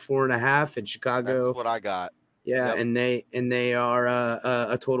favored by 4.5 in Chicago? That's what I got. Yeah, and they are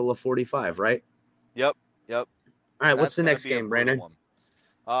a total of 45, right? Yep. All right, what's the next game, Brandon?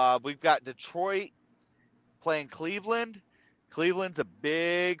 We've got Detroit playing Cleveland. Cleveland's a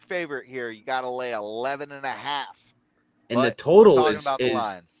big favorite here. You got to lay 11.5. And the total is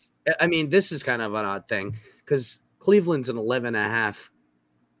I mean, this is kind of an odd thing because Cleveland's an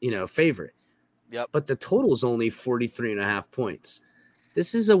 11.5, favorite, Yep. but the total is only 43.5 points.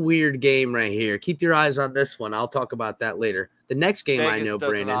 This is a weird game right here. Keep your eyes on this one. I'll talk about that later. The next game I Vegas know, does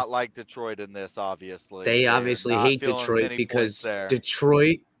Brandon, not like Detroit in this, obviously. they They're obviously not hate feeling Detroit many points because there.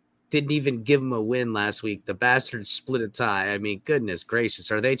 Detroit didn't even give them a win last week. The bastards split a tie. I mean, goodness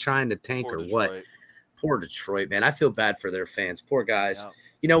gracious. Are they trying to tank Poor or Detroit. what? Poor Detroit, man. I feel bad for their fans. Poor guys. Yep.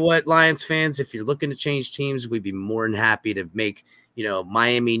 You know what, Lions fans, if you're looking to change teams, we'd be more than happy to make,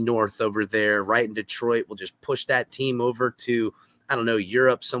 Miami North over there, right in Detroit. We'll just push that team over to, I don't know,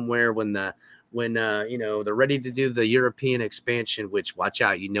 Europe somewhere when they're ready to do the European expansion, which watch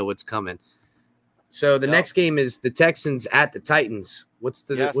out, what's coming. So the next game is the Texans at the Titans. What's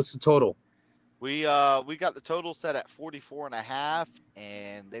the total? We got the total set at 44.5,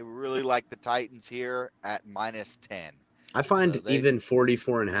 and they really like the Titans here at -10. I find even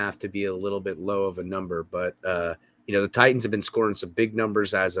 44.5 to be a little bit low of a number, but the Titans have been scoring some big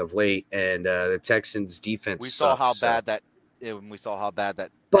numbers as of late, and the Texans defense. We saw sucks, how bad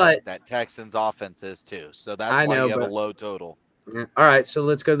that Texans offense is too. So that's why you have a low total. All right, so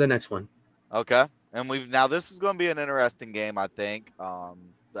let's go to the next one. Okay, and this is going to be an interesting game, I think.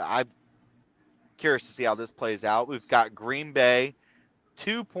 I'm curious to see how this plays out. We've got Green Bay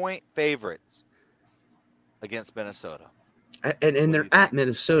 2-point favorites against Minnesota. And they're at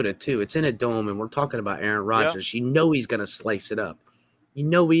Minnesota, too. It's in a dome, and we're talking about Aaron Rodgers. Yeah. He's going to slice it up. He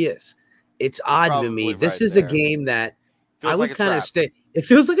is. It's odd to me. This is a game that I would kind of stay. It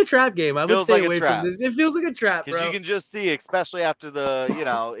feels like a trap game. I would stay away from this. It feels like a trap, bro. Because you can just see, especially after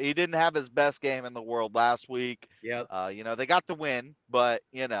he didn't have his best game in the world last week. Yep. They got the win, but,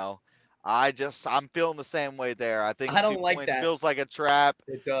 I'm feeling the same way there. I think I don't like that. Feels like a trap.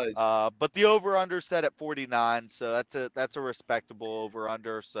 It does. But the over/under set at 49, so that's a respectable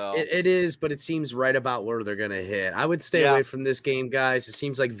over/under. So it is, but it seems right about where they're gonna hit. I would stay away from this game, guys. It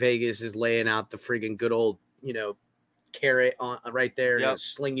seems like Vegas is laying out the friggin' good old, carrot on right there to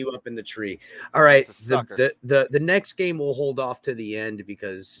sling you up in the tree. All right, the next game we'll hold off to the end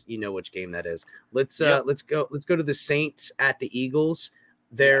because you know which game that is. Let's go to the Saints at the Eagles.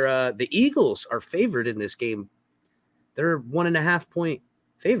 The Eagles are favored in this game. They're 1.5 point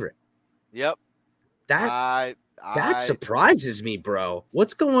favorite. Yep. That surprises me, bro.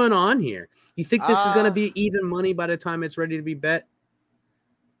 What's going on here? You think this is going to be even money by the time it's ready to be bet?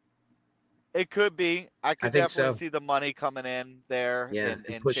 It could be. I could definitely see the money coming in there and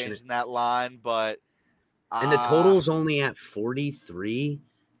changing that line, but and the total's only at 43.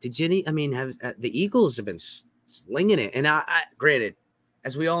 The Eagles have been slinging it, and I granted,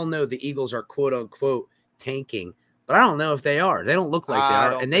 as we all know, the Eagles are quote unquote tanking, but I don't know if they are. They don't look like they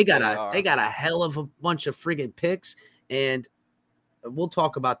are, and they got a hell of a bunch of friggin' picks. And we'll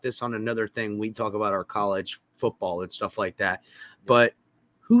talk about this on another thing. We talk about our college football and stuff like that. But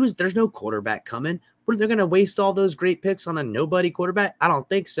there's no quarterback coming. They're going to waste all those great picks on a nobody quarterback? I don't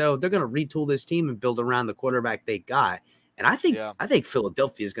think so. They're going to retool this team and build around the quarterback they got. And I think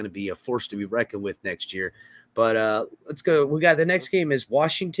Philadelphia is going to be a force to be reckoned with next year. But let's go. We got the next game is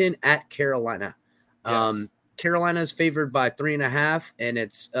Washington at Carolina. Yes. Carolina is favored by 3.5, and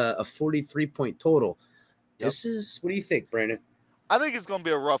it's a 43-point total. What do you think, Brandon? I think it's going to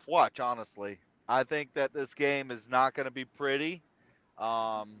be a rough watch, honestly. I think that this game is not going to be pretty.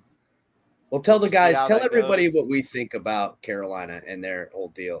 Well, tell everybody what we think about Carolina and their whole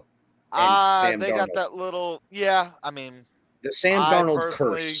deal. And they got that little, the Sam Darnold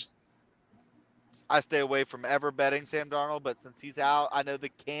curse. I stay away from ever betting Sam Darnold, but since he's out, I know the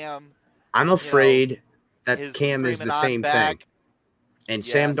Cam. I'm afraid that Cam is the same thing. And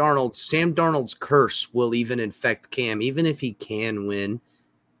Sam Darnold's curse will even infect Cam, even if he can win.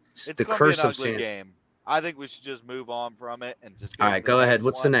 It's the curse of Sam. Game. I think we should just move on from it and just. All right, go ahead.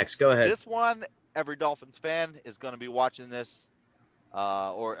 What's the next? Go ahead. This one, every Dolphins fan is going to be watching this,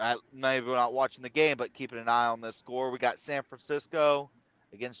 or maybe we're not watching the game, but keeping an eye on this score. We got San Francisco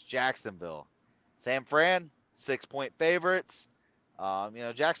against Jacksonville. San Fran, 6-point favorites.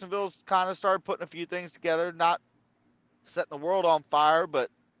 Jacksonville's kind of started putting a few things together, not setting the world on fire,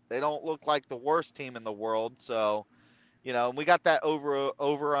 but they don't look like the worst team in the world. So, we got that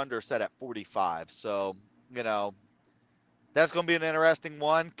over under set at 45. So, that's going to be an interesting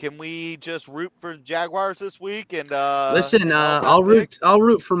one. Can we just root for the Jaguars this week? And listen, I'll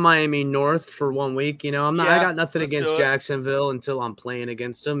root for Miami North for 1 week. I got nothing against Jacksonville until I'm playing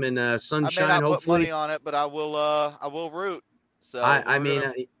against them in sunshine. I may not hopefully, put money on it, but I will root. So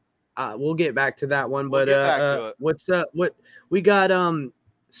we'll get back to that one. We'll get back to it. What we got?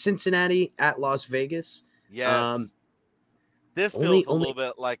 Cincinnati at Las Vegas. Yes. This Only feels a little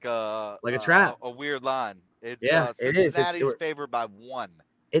bit like a trap. a weird line. It's Yeah, it is. Cincinnati's favored by one.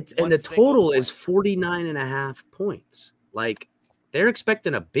 And the single total is point. 49.5 points. Like, they're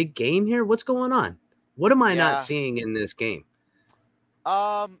expecting a big game here. What's going on? What am I not seeing in this game?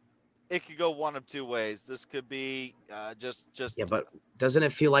 It could go one of two ways. This could be just Yeah, but doesn't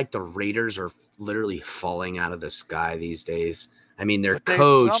it feel like the Raiders are literally falling out of the sky these days? I mean, their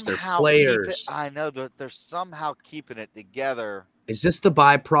coach, their players. I know that they're somehow keeping it together. Is this the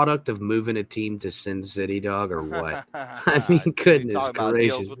byproduct of moving a team to Sin City, dog, or what? I mean, goodness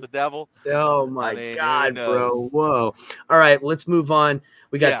gracious. Deals with the devil? Oh, my God, bro. Whoa. All right, let's move on.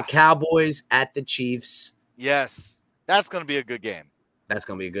 We got the Cowboys at the Chiefs. Yes, that's going to be a good game. That's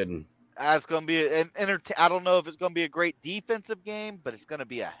going to be a good one. That's going to be I don't know if it's going to be a great defensive game, but it's going to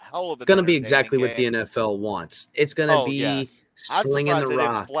be a hell of a. It's going to be exactly what the NFL wants. It's going to be slinging the rock. They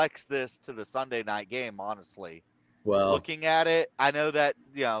didn't flex this to the Sunday night game, honestly. Well, looking at it, I know that,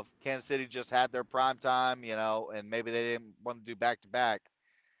 Kansas City just had their prime time, and maybe they didn't want to do back-to-back.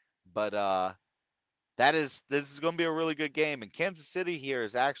 But this is going to be a really good game. And Kansas City here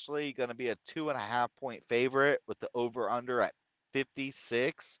is actually going to be a 2.5-point favorite with the over-under at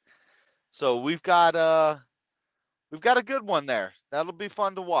 56. So we've got a good one there. That'll be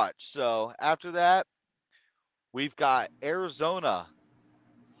fun to watch. So after that, we've got Arizona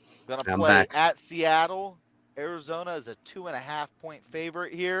going to play at Seattle. Arizona is a 2.5-point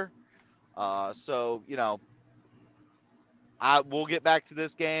favorite here. So, we'll get back to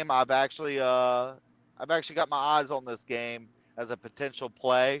this game. I've actually got my eyes on this game as a potential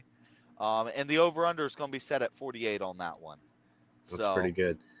play. And the over-under is going to be set at 48 on that one. That's pretty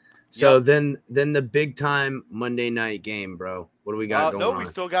good. So then the big time Monday night game, bro. What do we got going on? No, we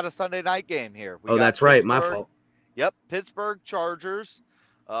still got a Sunday night game here. That's right. My fault. Yep. Pittsburgh Chargers.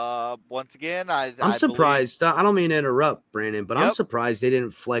 Once again, I'm surprised. I don't mean to interrupt, Brandon, but I'm surprised they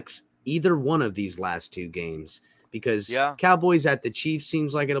didn't flex either one of these last two games because Cowboys at the Chiefs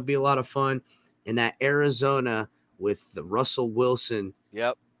seems like it'll be a lot of fun. And that Arizona with the Russell Wilson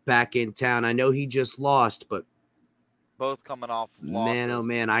back in town. I know he just lost, but both coming off of losses. Man, oh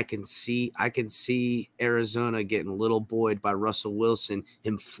man, I can see Arizona getting little boyed by Russell Wilson,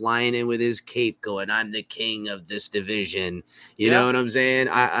 him flying in with his cape going, I'm the king of this division. You know what I'm saying?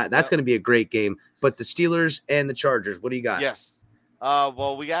 That's going to be a great game. But the Steelers and the Chargers, what do you got? Yes.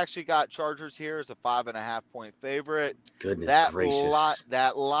 Well, we actually got Chargers here as a 5.5-point favorite. Goodness gracious.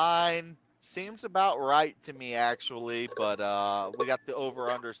 That line seems about right to me, actually, but we got the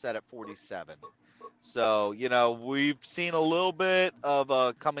over-under set at 47. So, we've seen a little bit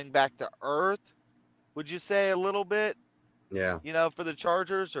of coming back to earth. Would you say a little bit? Yeah. For the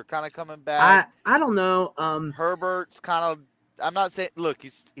Chargers, or kind of coming back? I don't know. Herbert's kind of. I'm not saying. Look,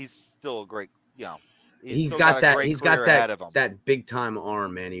 he's still a great. He's got that big time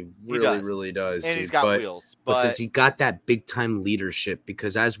arm, man. He really does. And he's got wheels. But does he got that big time leadership?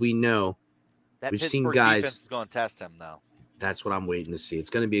 Because as we know, we've seen guys. Defense is going to test him though. That's what I'm waiting to see.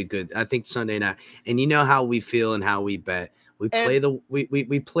 It's going to be I think Sunday night. And you know how we feel and how we bet. We play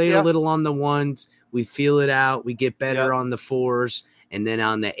a little on the ones. We feel it out. We get better on the fours. And then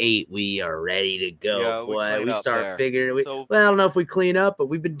on the 8, we are ready to go. Yeah, boy, we start figuring. I don't know if we clean up, but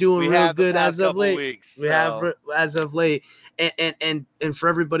we've been doing real good as of late. We have as of late. And for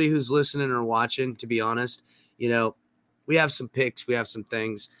everybody who's listening or watching, to be honest, we have some picks. We have some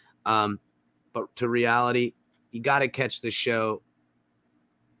things. But to reality, you got to catch the show.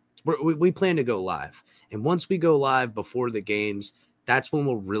 We plan to go live. And once we go live before the games, that's when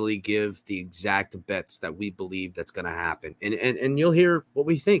we'll really give the exact bets that we believe that's going to happen. And you'll hear what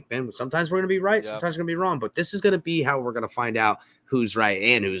we think, man. Sometimes we're going to be right. Sometimes we're going to be wrong. But this is going to be how we're going to find out who's right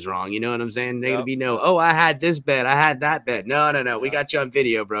and who's wrong. You know what I'm saying? They're going to be I had this bet. I had that bet. No. We got you on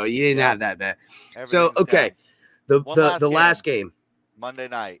video, bro. You didn't have that bet. So, okay. The last game. Monday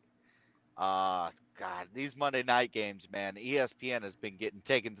night. God, these Monday night games, man. ESPN has been getting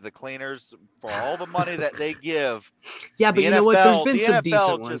taken to the cleaners for all the money that they give. Yeah, but you know what? There's been some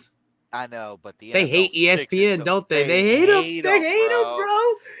decent ones. I know, but they hate ESPN, don't they? They hate them. They hate them,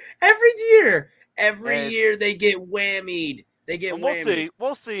 bro. Every year they get whammied.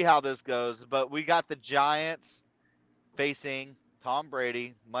 We'll see how this goes. But we got the Giants facing Tom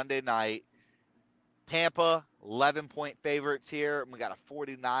Brady Monday night. Tampa, 11-point favorites here. And we got a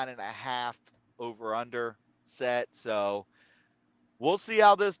 49.5 over-under set. So we'll see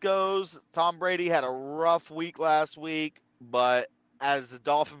how this goes. Tom Brady had a rough week last week, but as a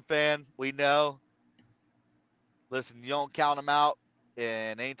Dolphin fan, we know, listen, you don't count him out.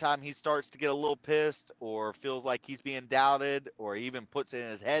 And anytime he starts to get a little pissed or feels like he's being doubted or even puts it in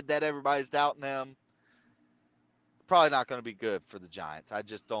his head that everybody's doubting him, probably not going to be good for the Giants. I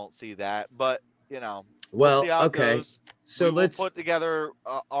just don't see that. But, we'll Well, see how it okay. goes. So We will let's put together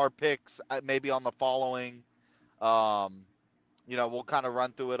our picks maybe on the following. We'll kind of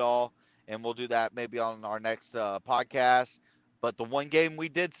run through it all, and we'll do that maybe on our next podcast. But the one game we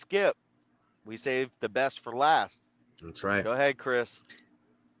did skip, we saved the best for last. That's right. Go ahead, Chris.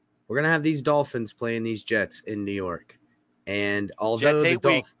 We're gonna have these Dolphins playing these Jets in New York, and although Jets the hate week.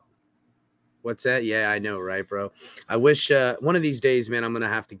 Dolphins, what's that? Yeah, I know, right, bro? I wish one of these days, man, I'm gonna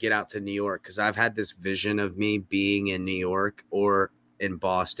have to get out to New York because I've had this vision of me being in New York or in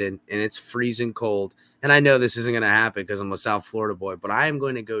Boston, and it's freezing cold. And I know this isn't gonna happen because I'm a South Florida boy, but I am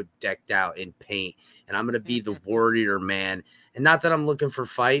going to go decked out in paint, and I'm gonna be the warrior man. And not that I'm looking for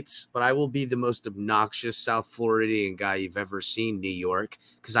fights, but I will be the most obnoxious South Floridian guy you've ever seen, New York,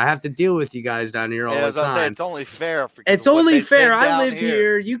 because I have to deal with you guys down here all the time. Say, it's only fair. It's only fair. I live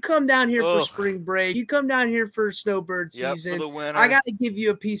here. You come down here for spring break. You come down here for snowbird season. For the winter. I got to give you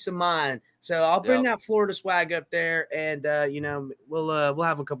a peace of mind. So I'll bring that Florida swag up there, and we'll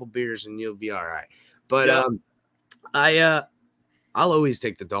have a couple beers, and you'll be all right. But I'll always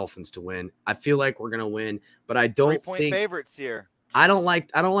take the Dolphins to win. I feel like we're gonna win, but I don't think favorites here. I don't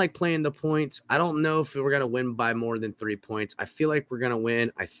like playing the points. I don't know if we're gonna win by more than 3 points. I feel like we're gonna win.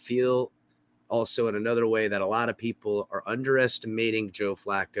 I feel also in another way that a lot of people are underestimating Joe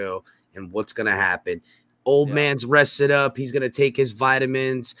Flacco and what's gonna happen. Old man's rested up. He's going to take his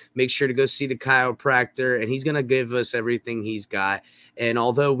vitamins, make sure to go see the chiropractor, and he's going to give us everything he's got. And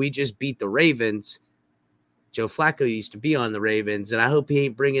although we just beat the Ravens, Joe Flacco used to be on the Ravens, and I hope he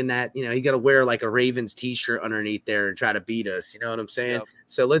ain't bringing that. He got to wear like a Ravens T-shirt underneath there and try to beat us. You know what I'm saying? Yep.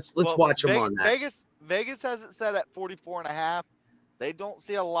 So let's watch him on that. Vegas has it set at 44.5. They don't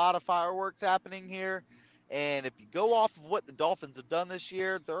see a lot of fireworks happening here. And if you go off of what the Dolphins have done this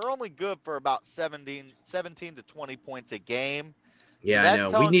year, they're only good for about 17 to 20 points a game. Yeah, I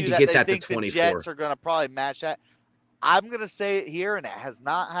know. We need to get that to 24. The Jets are going to probably match that. I'm going to say it here, and it has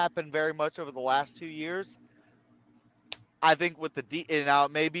not happened very much over the last 2 years. I think with now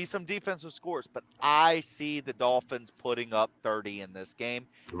it may be some defensive scores, but I see the Dolphins putting up 30 in this game.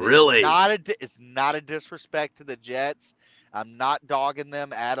 Really? It's not a disrespect to the Jets. I'm not dogging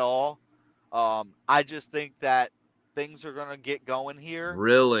them at all. I just think that things are going to get going here.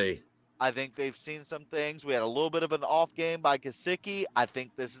 Really? I think they've seen some things. We had a little bit of an off game by Gesicki. I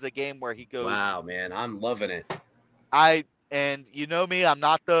think this is a game where he goes. Wow, man, I'm loving it. And you know me, I'm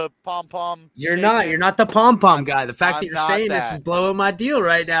not the pom-pom. You're not the pom-pom guy. The fact that you're saying this is blowing my deal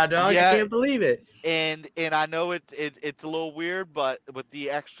right now, dog. Yeah, I can't believe it. And I know it's a little weird, but with the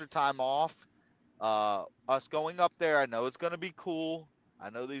extra time off, us going up there, I know it's going to be cool. I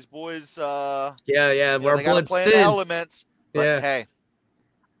know these boys. We're they got to play in the elements. But hey,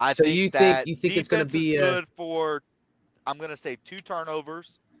 I think it's going to be good for. I'm going to say 2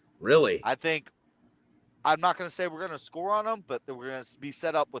 turnovers. Really? I'm not going to say we're going to score on them, but we're going to be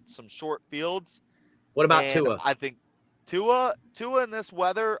set up with some short fields. What about Tua? I think Tua in this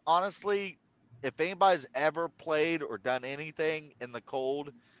weather, honestly, if anybody's ever played or done anything in the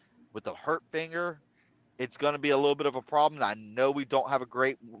cold with a hurt finger, it's going to be a little bit of a problem. I know we don't have a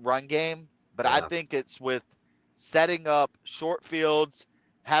great run game, but I think it's with setting up short fields,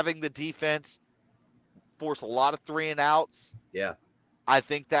 having the defense force a lot of 3-and-outs. Yeah. I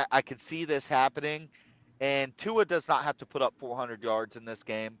think that I could see this happening. And Tua does not have to put up 400 yards in this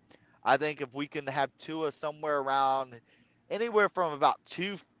game. I think if we can have Tua somewhere around anywhere from about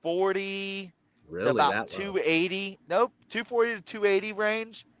 240 to about 280. Nope, 240 to 280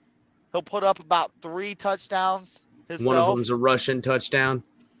 range. He'll put up about 3 touchdowns himself. One of them's a rushing touchdown.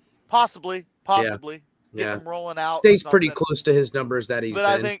 Possibly. Yeah. Get him rolling out. Stays pretty close to his numbers that he's been.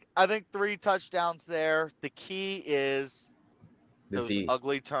 I think 3 touchdowns there. The key is those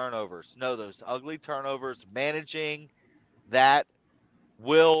ugly turnovers. No, those ugly turnovers. Managing that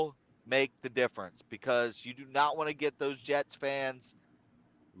will make the difference because you do not want to get those Jets fans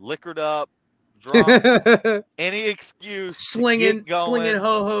liquored up, drunk, any excuse, slinging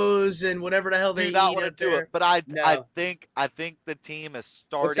ho-hos and whatever the hell they do not want to do it. But I think the team is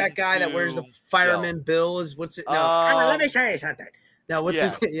starting. What's that guy that wears the fireman bill? What's it? No, let me say something. No, what's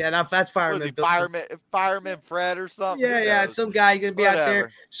his? Yeah, no, that's fireman. Fireman Fred or something. Yeah, some guy gonna be out there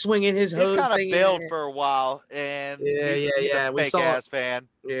swinging his hose. He's kind of bailed for a while, and he's a fake ass fan.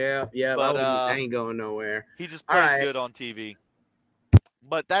 Yeah, but I ain't going nowhere. He just plays good on TV.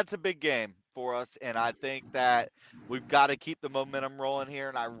 But that's a big game for us, and I think that we've got to keep the momentum rolling here.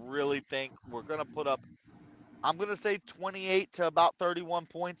 And I really think we're gonna put up. I'm gonna say 28 to about 31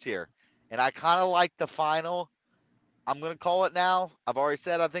 points here, and I kind of like the final. I'm going to call it now. I've already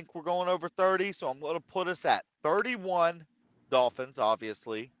said I think we're going over 30, so I'm going to put us at 31 Dolphins,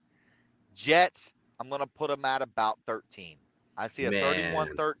 obviously. Jets, I'm going to put them at about 13. I see a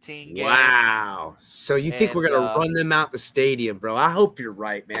 31-13 game. Wow. So you think we're going to run them out the stadium, bro? I hope you're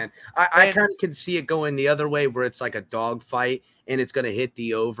right, man. I kind of can see it going the other way where it's like a dog fight and it's going to hit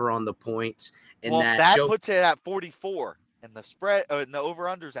the over on the points. And that puts it at 44. And the spread and the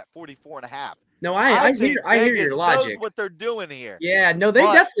over-under's at 44.5. No, I hear your logic. Knows what they're doing here. Yeah, no, they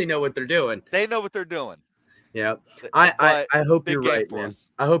definitely know what they're doing. They know what they're doing. Yeah, I hope you're right, man.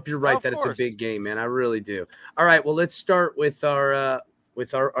 I hope you're right that it's a big game, man. I really do. All right, well, let's start with our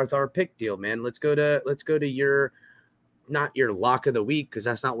pick deal, man. Let's go to your not your lock of the week because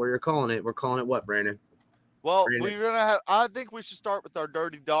that's not what you're calling it. We're calling it what, Brandon? Well, we're gonna have. I think we should start with our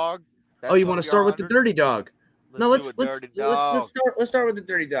dirty dog. That's you want to start with the dirty dog? Let's start with the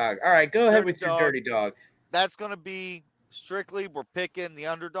dirty dog. All right, go ahead with your dirty dog. That's gonna be. Strictly, we're picking the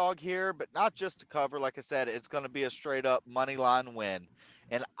underdog here, but not just to cover. Like I said, it's going to be a straight-up money line win.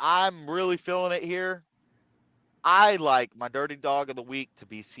 And I'm really feeling it here. I like my dirty dog of the week to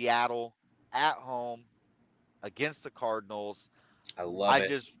be Seattle at home against the Cardinals. I love it. I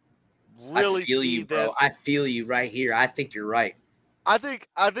just really feel you, bro. this. I feel you right here. I think you're right. I think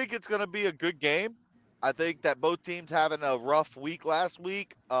it's going to be a good game. I think that both teams having a rough week last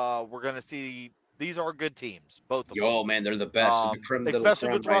week. We're going to see. These are good teams, both of them. Yo, man, they're the best.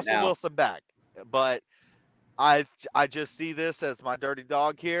 Especially with Russell Wilson back. But I just see this as my dirty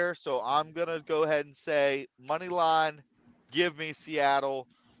dog here. So I'm going to go ahead and say money line, give me Seattle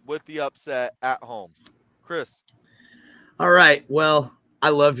with the upset at home. Chris. All right. Well, I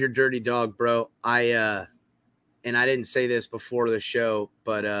love your dirty dog, bro. And I didn't say this before the show,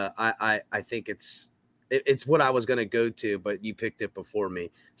 but I think it's what I was going to go to, but you picked it before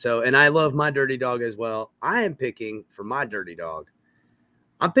me. So, and I love my dirty dog as well. I am picking for my dirty dog.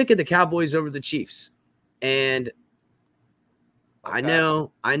 I'm picking the Cowboys over the Chiefs. And okay. I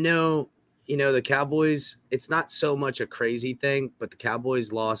know, the Cowboys, it's not so much a crazy thing, but the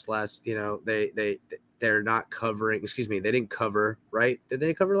Cowboys lost last, they're not covering. Excuse me, they didn't cover, right? Did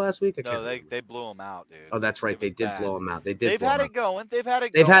they cover last week? No, they blew them out, dude. Oh, that's right. They did blow them out. They've had it going. They've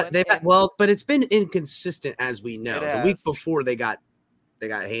had well, but it's been inconsistent as we know. The week before they got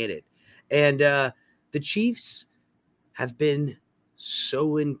handed, and the Chiefs have been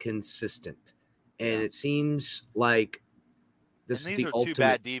so inconsistent, and it seems like this is the ultimate. Two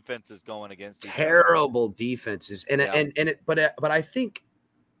bad defenses going against each other. Terrible defenses, but I think.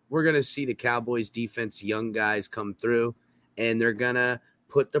 We're going to see the Cowboys defense, young guys come through, and they're going to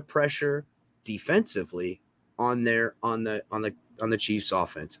put the pressure defensively on the Chiefs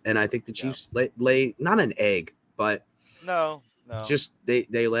offense. And I think the Chiefs lay not an egg, but no. Just they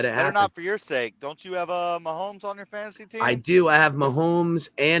let it happen. Better not for your sake. Don't you have Mahomes on your fantasy team? I do. I have Mahomes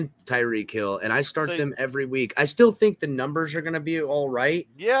and Tyreek Hill, and I start them every week. I still think the numbers are going to be all right.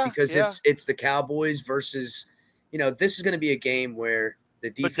 Yeah. Because it's the Cowboys versus, this is going to be a game where the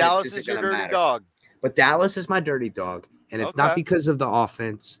defense Dallas is your dirty dog. But Dallas is my dirty dog. And it's not because of the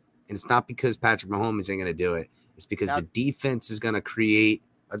offense, and it's not because Patrick Mahomes ain't going to do it. It's because the defense is going to create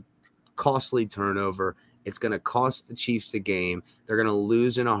a costly turnover. It's going to cost the Chiefs the game. They're going to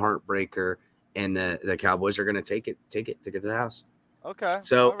lose in a heartbreaker, and the Cowboys are going to take it to get to the house. Okay.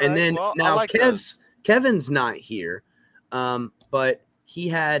 So, and then now Kevin's not here, but he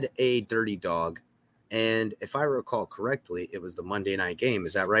had a dirty dog. And if I recall correctly, it was the Monday night game.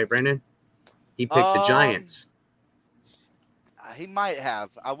 Is that right, Brandon? He picked the Giants. He might have.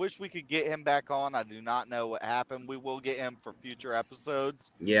 I wish we could get him back on. I do not know what happened. We will get him for future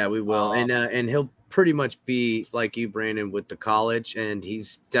episodes. Yeah, we will. And he'll pretty much be like you, Brandon, with the college. And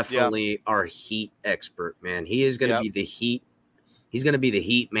he's definitely our heat expert, man. He is going to be the heat. He's going to be the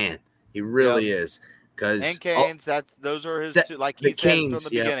heat man. He really is. And Canes, those are his two. Like he said from the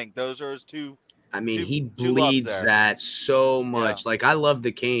beginning, those are his two. I mean, he bleeds that so much. Yeah. Like, I love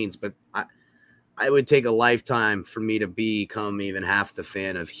the Canes, but I would take a lifetime for me to become even half the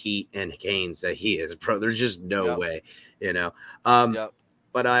fan of Heat and Canes that he is, bro. There's just no way,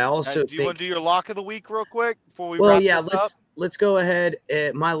 But I also do you want to do your lock of the week real quick before we wrap this up? Let's go ahead.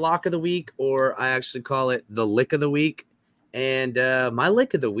 My lock of the week, or I actually call it the lick of the week. And my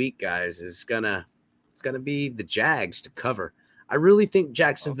lick of the week, guys, is it's gonna be the Jags to cover. I really think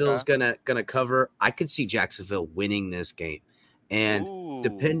Jacksonville's gonna cover. I could see Jacksonville winning this game, and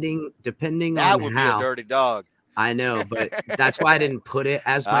depending that on would how, be a dirty dog. I know, but that's why I didn't put it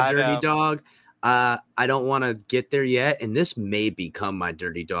as my dirty dog. I don't want to get there yet, and this may become my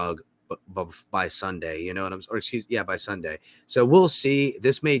dirty dog by Sunday. You know what I'm? Or by Sunday. So we'll see.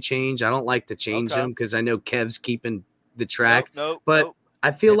 This may change. I don't like to change them because I know Kev's keeping the track. Nope.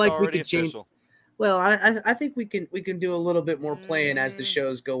 I feel like we could change. Well, I think we can do a little bit more playing as the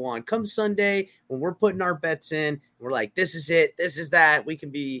shows go on. Come Sunday, when we're putting our bets in, we're like, this is it, this is that. We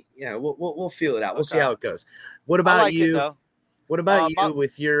can be, we'll feel it out. We'll see how it goes. What about you? It, what about you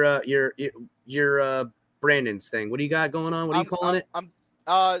with your Brandon's thing? What do you got going on? What are you calling it?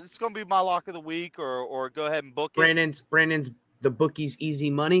 It's gonna be my lock of the week, or go ahead and book it. Brandon's the bookie's easy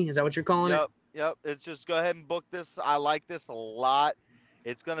money. Is that what you're calling it? Yep. It's just go ahead and book this. I like this a lot.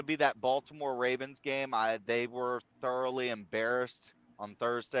 It's going to be that Baltimore Ravens game. They were thoroughly embarrassed on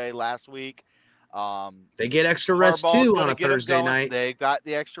Thursday last week. They get extra rest too on a Thursday night. They got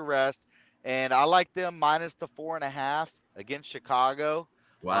the extra rest, and I like them minus the 4.5 against Chicago.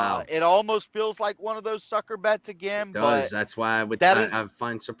 Wow. It almost feels like one of those sucker bets again. It does. That's why I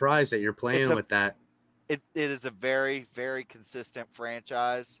find surprised that you're playing with that. It is a very, very consistent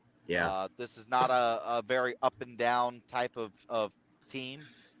franchise. Yeah. This is not a very up and down type of team.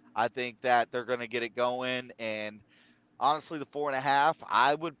 I think that they're going to get it going, and honestly, the 4.5,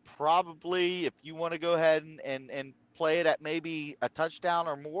 I would probably, if you want to go ahead and play it at maybe a touchdown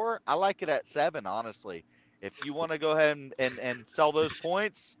or more, I like it at 7, honestly. If you want to go ahead and sell those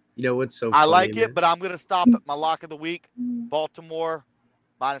points, what's so I funny, like man? it, but I'm going to stop at my lock of the week, Baltimore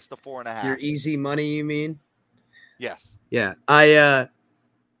minus the 4.5. Your easy money, you mean? Yes. Yeah, I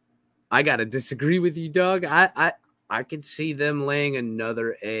gotta disagree with you, Doug. I could see them laying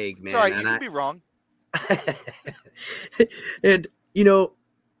another egg, man. Sorry, you could be wrong. And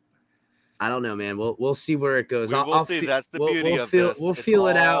I don't know, man. We'll see where it goes. We'll see. That's the beauty of this. We'll feel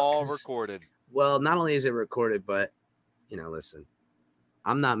it out. All recorded. Well, not only is it recorded, but listen,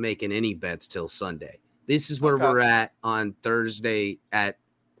 I'm not making any bets till Sunday. This is where we're at on Thursday at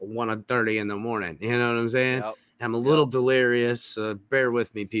 1:30 in the morning. You know what I'm saying? Yep. I'm a little delirious. Bear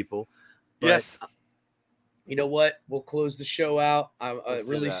with me, people. But, yes. You know what? We'll close the show out. It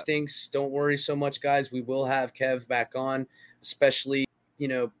really stinks. Don't worry so much, guys. We will have Kev back on, especially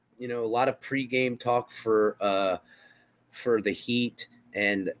a lot of pregame talk for the Heat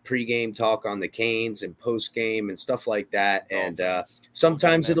and pregame talk on the Canes and postgame and stuff like that. And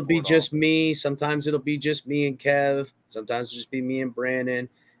sometimes it'll be just me. Sometimes it'll be just me and Kev. Sometimes it'll just be me and Brandon.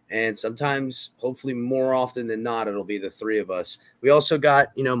 And sometimes, hopefully more often than not, it'll be the three of us. We also got,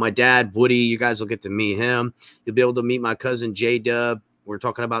 my dad, Woody. You guys will get to meet him. You'll be able to meet my cousin, J-Dub. We're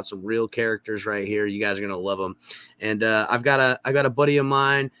talking about some real characters right here. You guys are going to love them. And I got a buddy of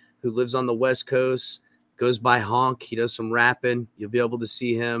mine who lives on the West Coast, goes by Honk. He does some rapping. You'll be able to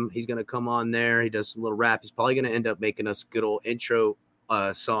see him. He's going to come on there. He does some little rap. He's probably going to end up making us a good old intro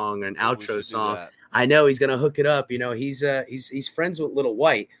song and outro song. I know he's going to hook it up. He's friends with Little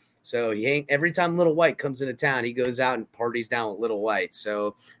White. So every time Little White comes into town, he goes out and parties down with Little White.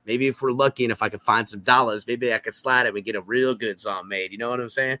 So maybe if we're lucky and if I could find some dollars, maybe I could slide it and get a real good song made. You know what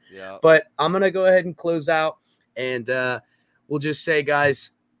I'm saying? Yeah. But I'm going to go ahead and close out. And we'll just say,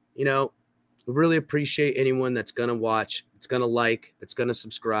 guys, we really appreciate anyone that's going to watch, that's going to like, that's going to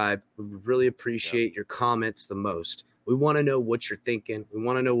subscribe. We really appreciate your comments the most. We want to know what you're thinking. We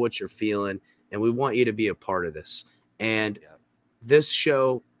want to know what you're feeling. And we want you to be a part of this. And this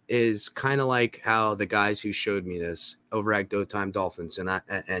show is kind of like how the guys who showed me this over at Go Time Dolphins and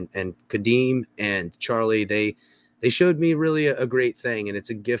Kadeem and Charlie, they showed me really a great thing, and it's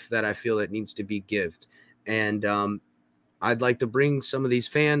a gift that I feel that needs to be given. And I'd like to bring some of these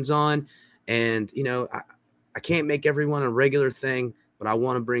fans on, and I can't make everyone a regular thing, but I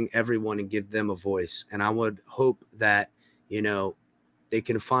want to bring everyone and give them a voice. And I would hope that they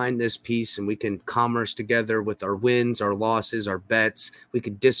can find this piece and we can commerce together with our wins, our losses, our bets. We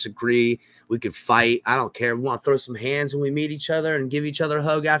could disagree. We could fight. I don't care. We want to throw some hands when we meet each other and give each other a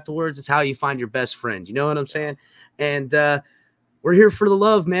hug afterwards. It's how you find your best friend. You know what I'm saying? And we're here for the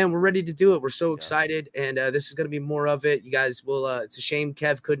love, man. We're ready to do it. We're so excited. And this is going to be more of it. You guys will, it's a shame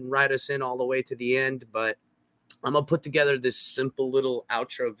Kev couldn't ride us in all the way to the end, but I'm going to put together this simple little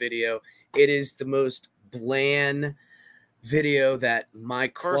outro video. It is the most bland video that my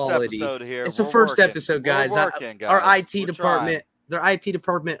quality. First episode here. It's the first episode, guys. Our IT department, their IT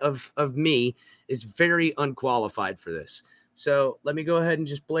department of me is very unqualified for this. So let me go ahead and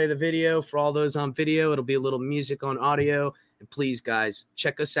just play the video. For all those on video, it'll be a little music on audio. And please, guys,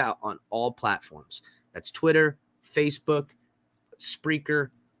 check us out on all platforms. That's Twitter, Facebook, Spreaker,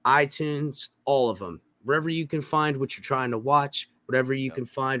 iTunes, all of them. Wherever you can find what you're trying to watch, whatever you can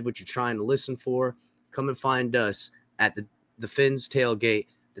find what you're trying to listen for, come and find us at the Fins Tailgate,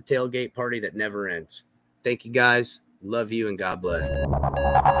 the tailgate party that never ends. Thank you, guys. Love you, and God bless.